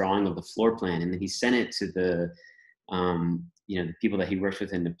 It was a drawing of the floor plan, and then he sent it to the the people that he works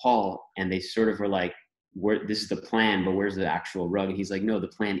with in Nepal, and they sort of were like, this is the plan, but where's the actual rug? And he's like, no, the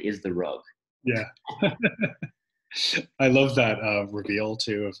plan is the rug. Yeah. I love that reveal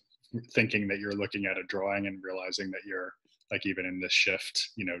too, of thinking that you're looking at a drawing and realizing that you're like, even in this shift,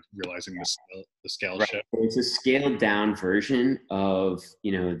 realizing the scale Right. shift. It's a scaled down version of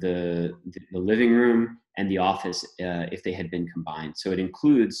the living room and the office if they had been combined. So it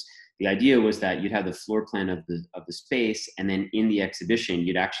includes, the idea was that you'd have the floor plan of the space, and then in the exhibition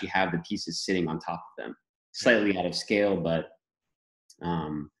you'd actually have the pieces sitting on top of them, slightly out of scale, but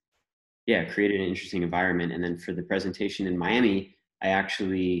created an interesting environment. And then for the presentation in Miami, I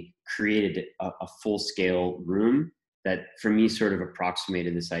actually created a full scale room that for me sort of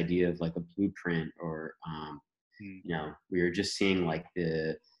approximated this idea of like a blueprint, or we were just seeing like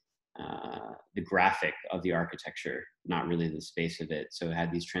the graphic of the architecture, not really the space of it. So it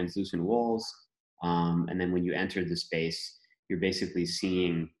had these translucent walls, and then when you entered the space, you're basically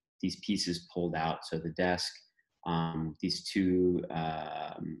seeing these pieces pulled out. So the desk, these two,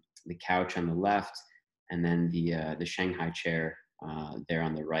 the couch on the left, and then the Shanghai chair there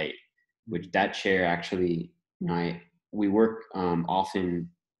on the right. Which that chair actually, we work often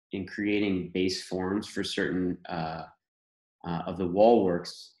in creating base forms for certain of the wall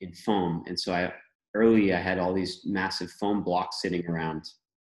works in foam. And so I had all these massive foam blocks sitting around,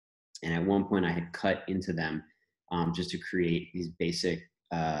 and at one point I had cut into them just to create these basic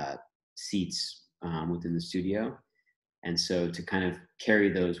seats within the studio. And so to kind of carry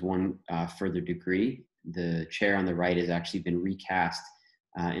those one further degree, the chair on the right has actually been recast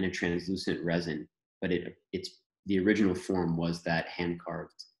in a translucent resin, but it's the original form was that hand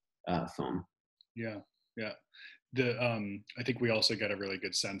carved foam. Yeah. I think we also get a really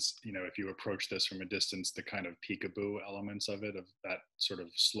good sense, if you approach this from a distance, the kind of peekaboo elements of it, of that sort of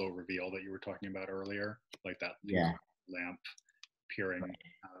slow reveal that you were talking about earlier, like that lamp peering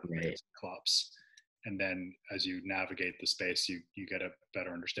against the collapse. And then as you navigate the space, you get a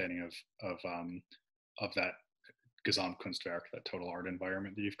better understanding of that Gesamtkunstwerk, that total art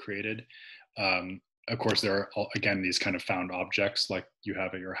environment that you've created. Of course, there are, again, these kind of found objects like you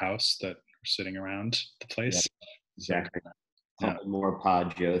have at your house that are sitting around the place. Yeah, exactly. A couple more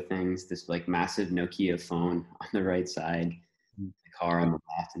Pod Joe things, this like massive Nokia phone on the right side, the car on the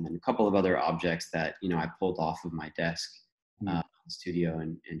left, and then a couple of other objects that, I pulled off of my desk in the studio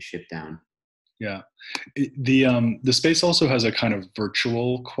and shipped down. Yeah. The space also has a kind of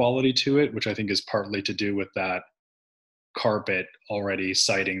virtual quality to it, which I think is partly to do with that carpet already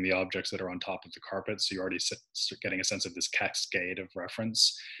citing the objects that are on top of the carpet. So you're already getting a sense of this cascade of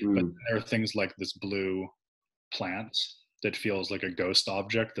reference. But there are things like this blue plant that feels like a ghost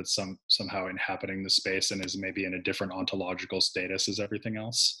object that's somehow inhabiting the space and is maybe in a different ontological status as everything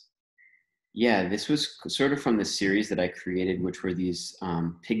else. Yeah, this was sort of from the series that I created, which were these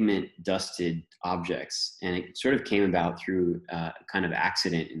pigment dusted objects. And it sort of came about through a kind of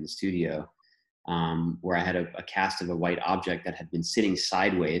accident in the studio, where I had a cast of a white object that had been sitting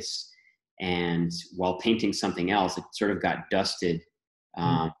sideways. And while painting something else, it sort of got dusted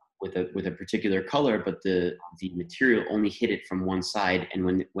with a particular color, but the material only hit it from one side.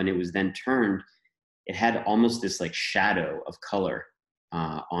 And when it was then turned, it had almost this like shadow of color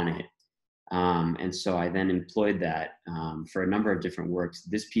on it. And so I then employed that for a number of different works.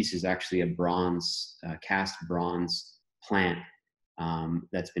 This piece is actually a cast bronze plant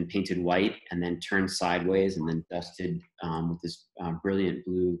that's been painted white and then turned sideways and then dusted with this brilliant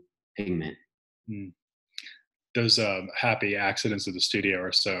blue pigment. Those happy accidents of the studio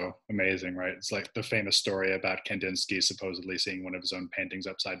are so amazing, right? It's like the famous story about Kandinsky supposedly seeing one of his own paintings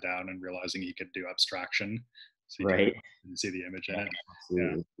upside down and realizing he could do abstraction. So right. You see the image in it.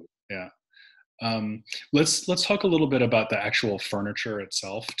 Absolutely. Yeah. Let's talk a little bit about the actual furniture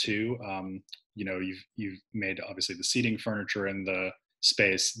itself too. You've made obviously the seating furniture in the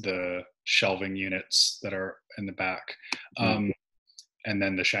space, the shelving units that are in the back, and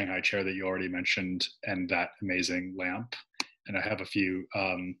then the Shanghai chair that you already mentioned, and that amazing lamp. And I have a few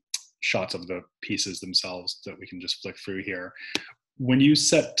shots of the pieces themselves that we can just flick through here. When you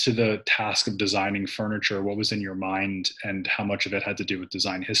set to the task of designing furniture, what was in your mind, and how much of it had to do with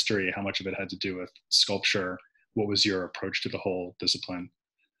design history? How much of it had to do with sculpture? What was your approach to the whole discipline?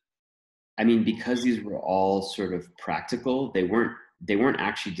 I mean, because these were all sort of practical, they weren't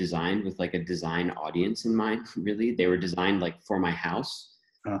actually designed with like a design audience in mind, really. They were designed like for my house.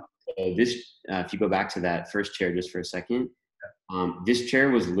 Uh, So this, if you go back to that first chair just for a second, this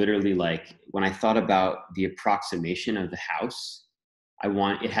chair was literally like when I thought about the approximation of the house.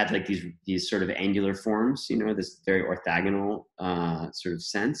 It had like these sort of angular forms, this very orthogonal sort of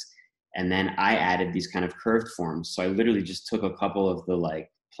sense, and then I added these kind of curved forms. So I literally just took a couple of the like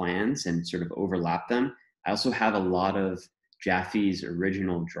plans and sort of overlapped them. I also have a lot of Jaffe's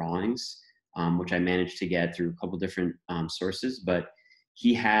original drawings, which I managed to get through a couple different sources, but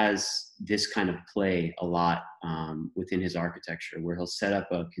he has this kind of play a lot within his architecture where he'll set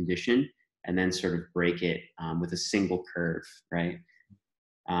up a condition and then sort of break it with a single curve, right?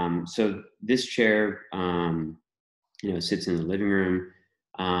 So this chair, sits in the living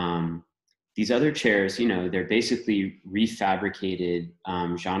room. These other chairs, they're basically refabricated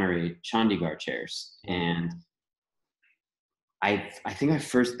genre Chandigarh chairs. And I think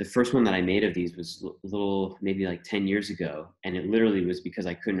the first one that I made of these was a little, maybe like 10 years ago. And it literally was because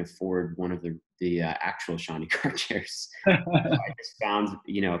I couldn't afford one of the actual Chandigarh chairs. So I just found,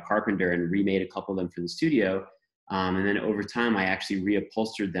 a carpenter and remade a couple of them for the studio. And then over time, I actually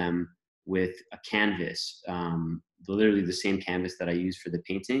reupholstered them with a canvas, literally the same canvas that I use for the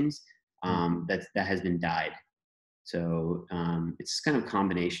paintings, that has been dyed. So it's kind of a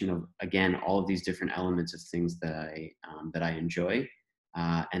combination of, again, all of these different elements of things that I enjoy,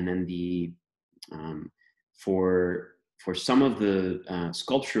 and then for some of the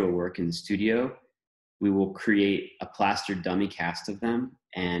sculptural work in the studio, we will create a plaster dummy cast of them,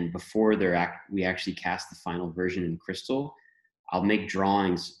 and before we actually cast the final version in crystal, I'll make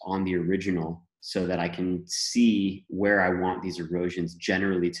drawings on the original so that I can see where I want these erosions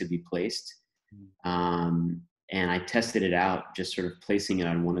generally to be placed. And I tested it out, just sort of placing it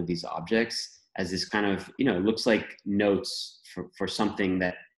on one of these objects as this kind of, it looks like notes for something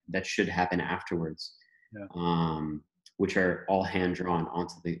that should happen afterwards, yeah. which are all hand drawn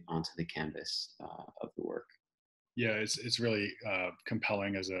onto the canvas of the work. Yeah, it's really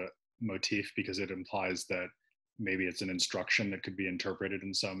compelling as a motif because it implies that maybe it's an instruction that could be interpreted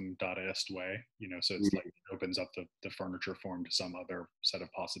in some Dadaist way, so it's like it opens up the furniture form to some other set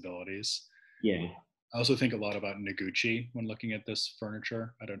of possibilities. Yeah. I also think a lot about Noguchi when looking at this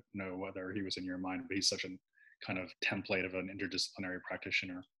furniture. I don't know whether he was in your mind, but he's such a kind of template of an interdisciplinary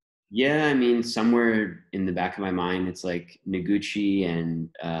practitioner. Yeah, I mean, somewhere in the back of my mind, it's like Noguchi and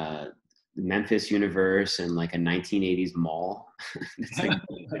the Memphis universe and like a 1980s mall. It's like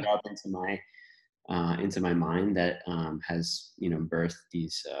up into my mind that has birthed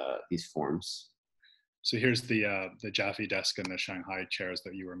these forms. So here's the Jaffe desk and the Shanghai chairs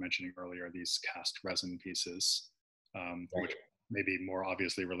that you were mentioning earlier, these cast resin pieces, Right. which maybe more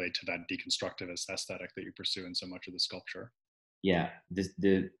obviously relate to that deconstructivist aesthetic that you pursue in so much of the sculpture. Yeah,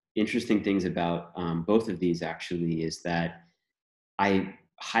 the interesting things about both of these actually is that I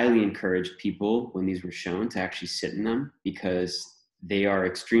highly encouraged people when these were shown to actually sit in them because they are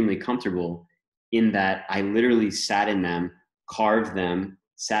extremely comfortable in that I literally sat in them, carved them,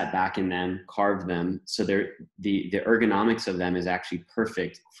 sat back in them, carved them. So the ergonomics of them is actually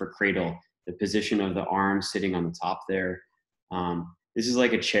perfect for cradle. The position of the arm sitting on the top there. This is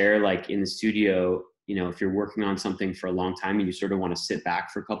like a chair, like in the studio, if you're working on something for a long time and you sort of want to sit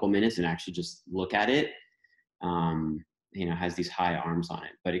back for a couple minutes and actually just look at it. Has these high arms on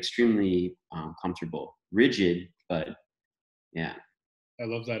it, but extremely comfortable, rigid, but yeah. I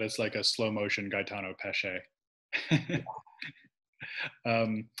love that it's like a slow motion Gaetano Pesce.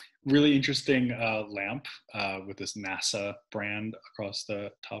 Really interesting lamp with this NASA brand across the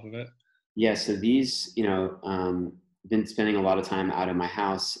top of it. Yeah, so these, been spending a lot of time out of my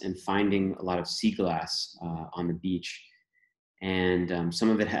house and finding a lot of sea glass on the beach. And some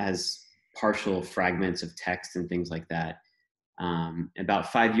of it has partial fragments of text and things like that.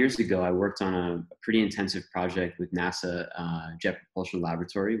 About 5 years ago, I worked on a pretty intensive project with NASA Jet Propulsion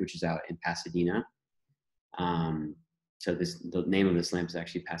Laboratory, which is out in Pasadena. So the name of this lamp is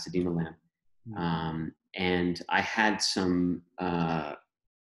actually Pasadena lamp. And I had some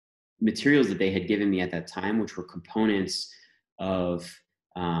materials that they had given me at that time, which were components of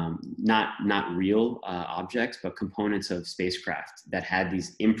not real objects, but components of spacecraft that had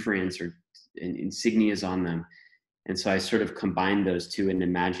these imprints or insignias on them. And so I sort of combined those two and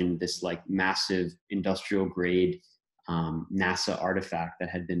imagined this like massive industrial grade NASA artifact that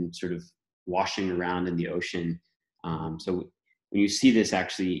had been sort of washing around in the ocean. So when you see this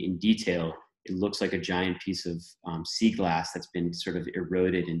actually in detail, it looks like a giant piece of sea glass that's been sort of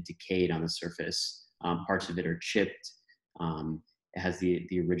eroded and decayed on the surface. Parts of it are chipped. It has the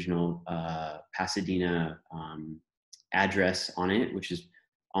original Pasadena address on it, which is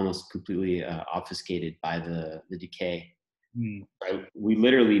almost completely obfuscated by the decay. Mm. We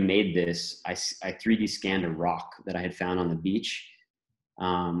literally made this. I 3D scanned a rock that I had found on the beach,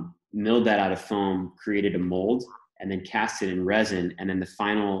 milled that out of foam, created a mold, and then cast it in resin. And then the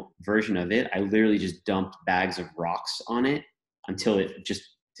final version of it, I literally just dumped bags of rocks on it until it just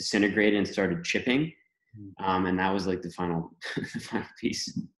disintegrated and started chipping. And that was like the final, the final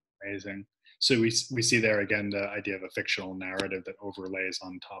piece. Amazing. So we see there again the idea of a fictional narrative that overlays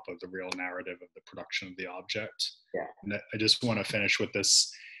on top of the real narrative of the production of the object. Yeah. And I just want to finish with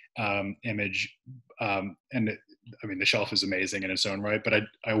this image. I mean, the shelf is amazing in its own right, but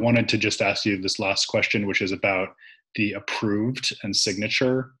I wanted to just ask you this last question, which is about the approved and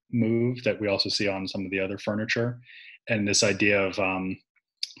signature move that we also see on some of the other furniture. And this idea of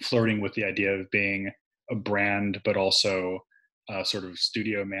flirting with the idea of being a brand, but also a sort of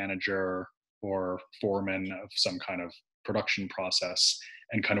studio manager or foreman of some kind of production process,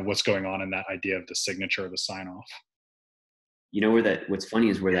 and kind of what's going on in that idea of the signature, the sign off. You know, what's funny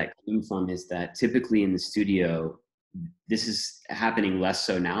is where that came from is that typically in the studio, this is happening less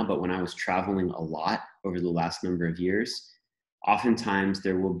so now, but when I was traveling a lot over the last number of years, oftentimes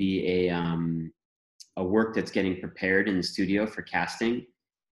there will be a work that's getting prepared in the studio for casting.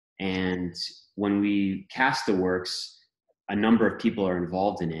 And when we cast the works, a number of people are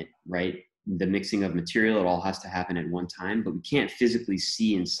involved in it, right? The mixing of material, it all has to happen at one time, but we can't physically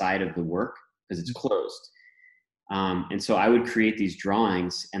see inside of the work because it's closed. And so I would create these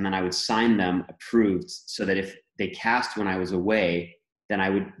drawings and then I would sign them approved so that if they cast when I was away,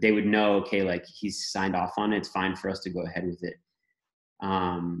 then they would know, okay, like he's signed off on it. It's fine for us to go ahead with it.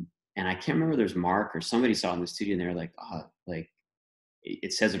 And I can't remember, there's Mark or somebody saw it in the studio and they were like, oh, like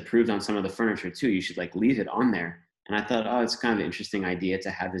it says approved on some of the furniture too. You should like leave it on there. And I thought, oh, it's kind of an interesting idea to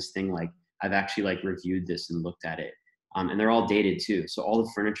have this thing. Like I've actually like reviewed this and looked at it. And they're all dated too. So all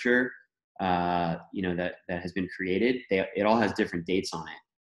the furniture, you know, that has been created, it all has different dates on it.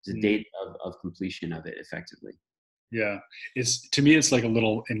 It's a date of completion of it effectively. Yeah. To me, it's like a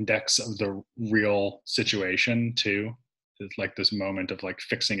little index of the real situation too. It's like this moment of like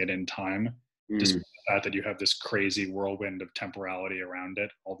fixing it in time. Just the fact that you have this crazy whirlwind of temporality around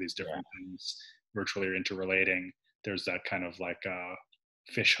it, all these different things virtually are interrelating. There's that kind of like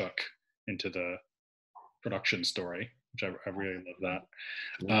fish hook into the production story, which I really love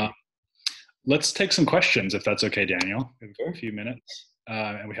that. Let's take some questions if that's okay, Daniel. We have a few minutes.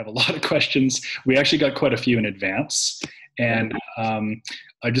 And we have a lot of questions. We actually got quite a few in advance. And I'm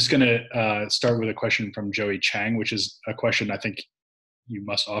just going to start with a question from Joey Chang, which is a question I think you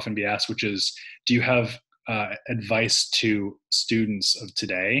must often be asked, which is, do you have advice to students of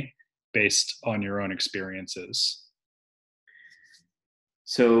today based on your own experiences?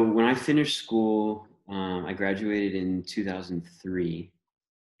 So when I finished school, I graduated in 2003.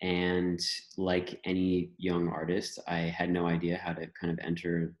 And like any young artist, I had no idea how to kind of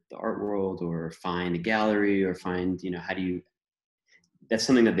enter the art world or find a gallery or find, you know, that's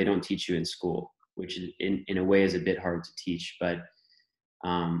something that they don't teach you in school, which in a way is a bit hard to teach. But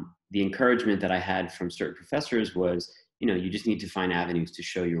the encouragement that I had from certain professors was, you know, you just need to find avenues to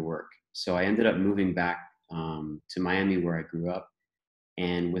show your work. So I ended up moving back to Miami where I grew up.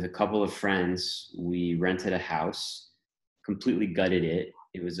 And with a couple of friends, we rented a house, completely gutted it.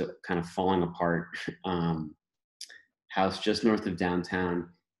 It was a kind of falling apart house just north of downtown.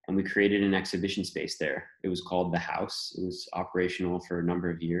 And we created an exhibition space there. It was called The House. It was operational for a number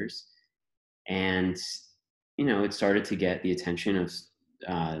of years. And, you know, it started to get the attention of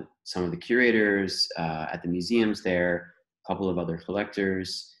some of the curators at the museums there, a couple of other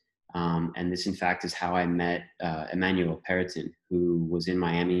collectors. And this, in fact, is how I met Emmanuel Periton, who was in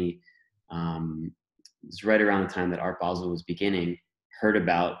Miami. It was right around the time that Art Basel was beginning, heard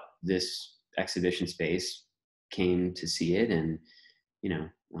about this exhibition space, came to see it, and, you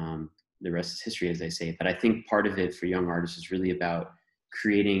know, the rest is history, as they say. But I think part of it for young artists is really about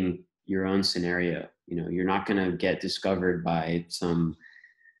creating your own scenario. You know, you're not going to get discovered by some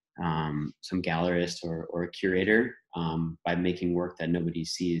gallerist or a curator by making work that nobody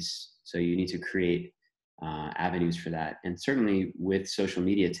sees. So you need to create avenues for that. And certainly with social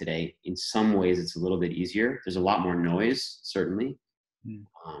media today, in some ways it's a little bit easier. There's a lot more noise, certainly,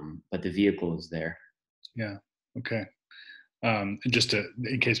 but the vehicle is there. Yeah. Okay. And just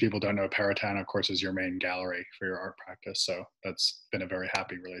in case people don't know, Periton, of course, is your main gallery for your art practice. So that's been a very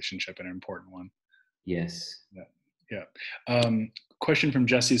happy relationship and an important one. Yes. Yeah. Yeah. Question from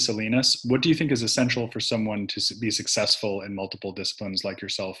Jesse Salinas. What do you think is essential for someone to be successful in multiple disciplines like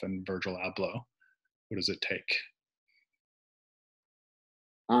yourself and Virgil Abloh? What does it take?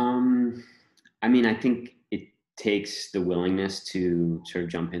 I mean, I think it takes the willingness to sort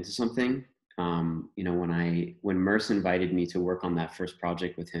of jump into something. You know, when Merce invited me to work on that first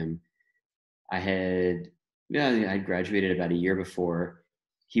project with him, I had, yeah, I graduated about a year before.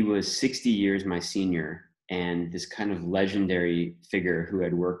 He was 60 years my senior, and this kind of legendary figure who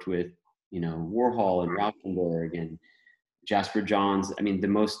had worked with, you know, Warhol and Rauschenberg and Jasper Johns. I mean, the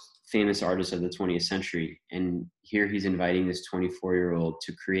most famous artist of the 20th century. And here he's inviting this 24-year-old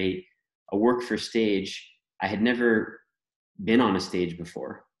to create a work for stage. I had never been on a stage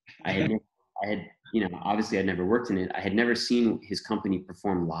before. I had, you know, obviously I'd never worked in it. I had never seen his company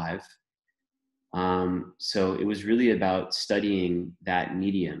perform live. So it was really about studying that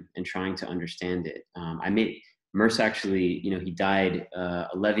medium and trying to understand it. I made Merce actually, you know, he died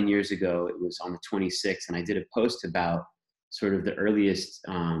 11 years ago. It was on the 26th, and I did a post about sort of the earliest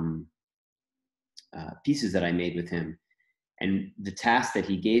pieces that I made with him. And the task that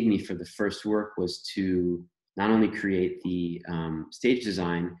he gave me for the first work was to not only create the stage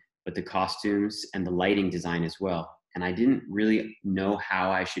design, but the costumes and the lighting design as well. And I didn't really know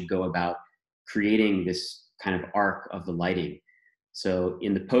how I should go about creating this kind of arc of the lighting. So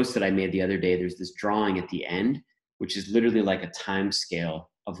in the post that I made the other day, there's this drawing at the end, which is literally like a time scale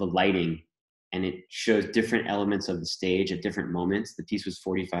of the lighting. And it shows different elements of the stage at different moments. The piece was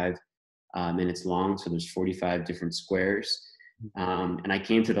 45 minutes long, so there's 45 different squares. And I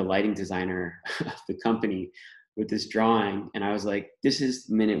came to the lighting designer of the company with this drawing, and I was like, this is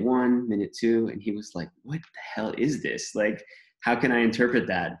minute 1, minute 2. And he was like, what the hell is this? Like, how can I interpret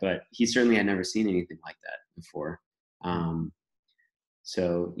that? But he certainly had never seen anything like that before.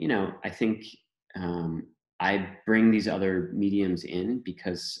 So, you know, I think I bring these other mediums in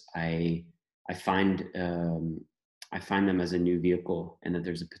because I find them as a new vehicle, and that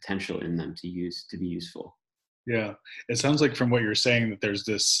there's a potential in them to be useful. Yeah, it sounds like from what you're saying that there's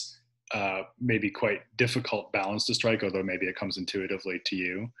this maybe quite difficult balance to strike, although maybe it comes intuitively to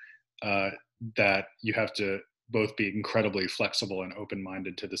you, that you have to both be incredibly flexible and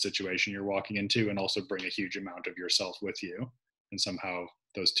open-minded to the situation you're walking into, and also bring a huge amount of yourself with you. And somehow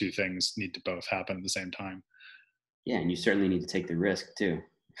those two things need to both happen at the same time. Yeah, and you certainly need to take the risk too.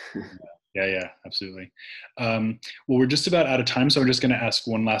 Yeah, absolutely. Well, we're just about out of time, so I'm just going to ask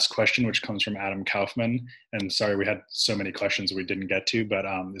one last question, which comes from Adam Kaufman. And sorry, we had so many questions we didn't get to, but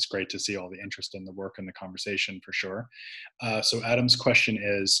it's great to see all the interest in the work and the conversation for sure. So Adam's question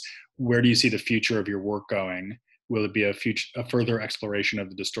is, where do you see the future of your work going? Will it be a further exploration of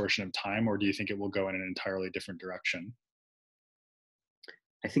the distortion of time, or do you think it will go in an entirely different direction?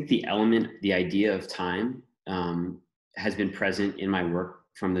 I think the idea of time has been present in my work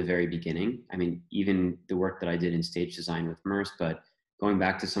from the very beginning. I mean, even the work that I did in stage design with Merce, but going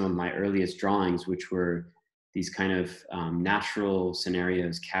back to some of my earliest drawings, which were these kind of natural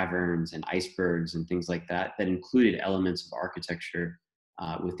scenarios, caverns and icebergs and things like that, that included elements of architecture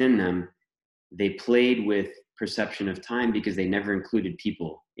within them. They played with perception of time because they never included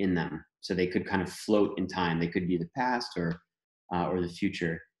people in them. So they could kind of float in time. They could be the past or the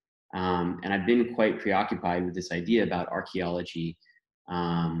future. And I've been quite preoccupied with this idea about archaeology.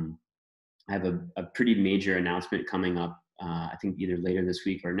 I have a pretty major announcement coming up, I think either later this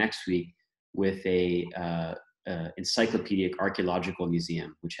week or next week, with a encyclopedic archaeological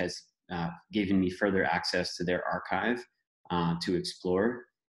museum, which has given me further access to their archive to explore.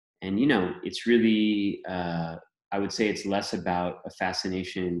 And, you know, it's really, I would say it's less about a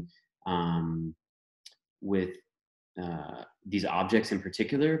fascination with these objects in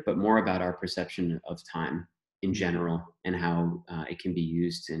particular, but more about our perception of time in general and how it can be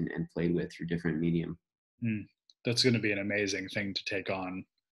used and played with through different medium. That's going to be an amazing thing to take on,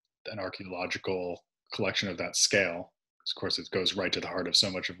 an archaeological collection of that scale. Of course, it goes right to the heart of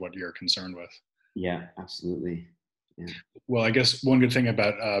so much of what you're concerned with. Yeah, absolutely. Yeah. Well, I guess one good thing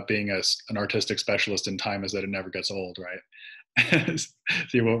about being an artistic specialist in time is that it never gets old, right? So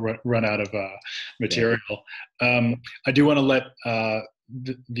you won't run out of material. Yeah. I do want to let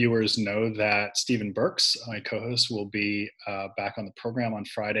viewers know that Stephen Burks, my co-host, will be back on the program on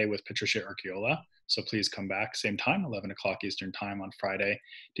Friday with Patricia Urquiola. So please come back, same time, 11 o'clock Eastern time on Friday,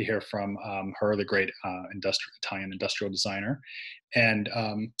 to hear from her, the great Italian industrial designer. And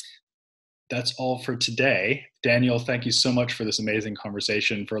that's all for today. Daniel, thank you so much for this amazing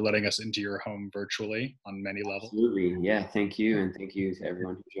conversation, for letting us into your home virtually on many levels. Absolutely. Yeah, thank you. And thank you to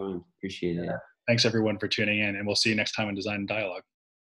everyone who joined. Appreciate it. Thanks everyone for tuning in, and we'll see you next time in Design and Dialogue.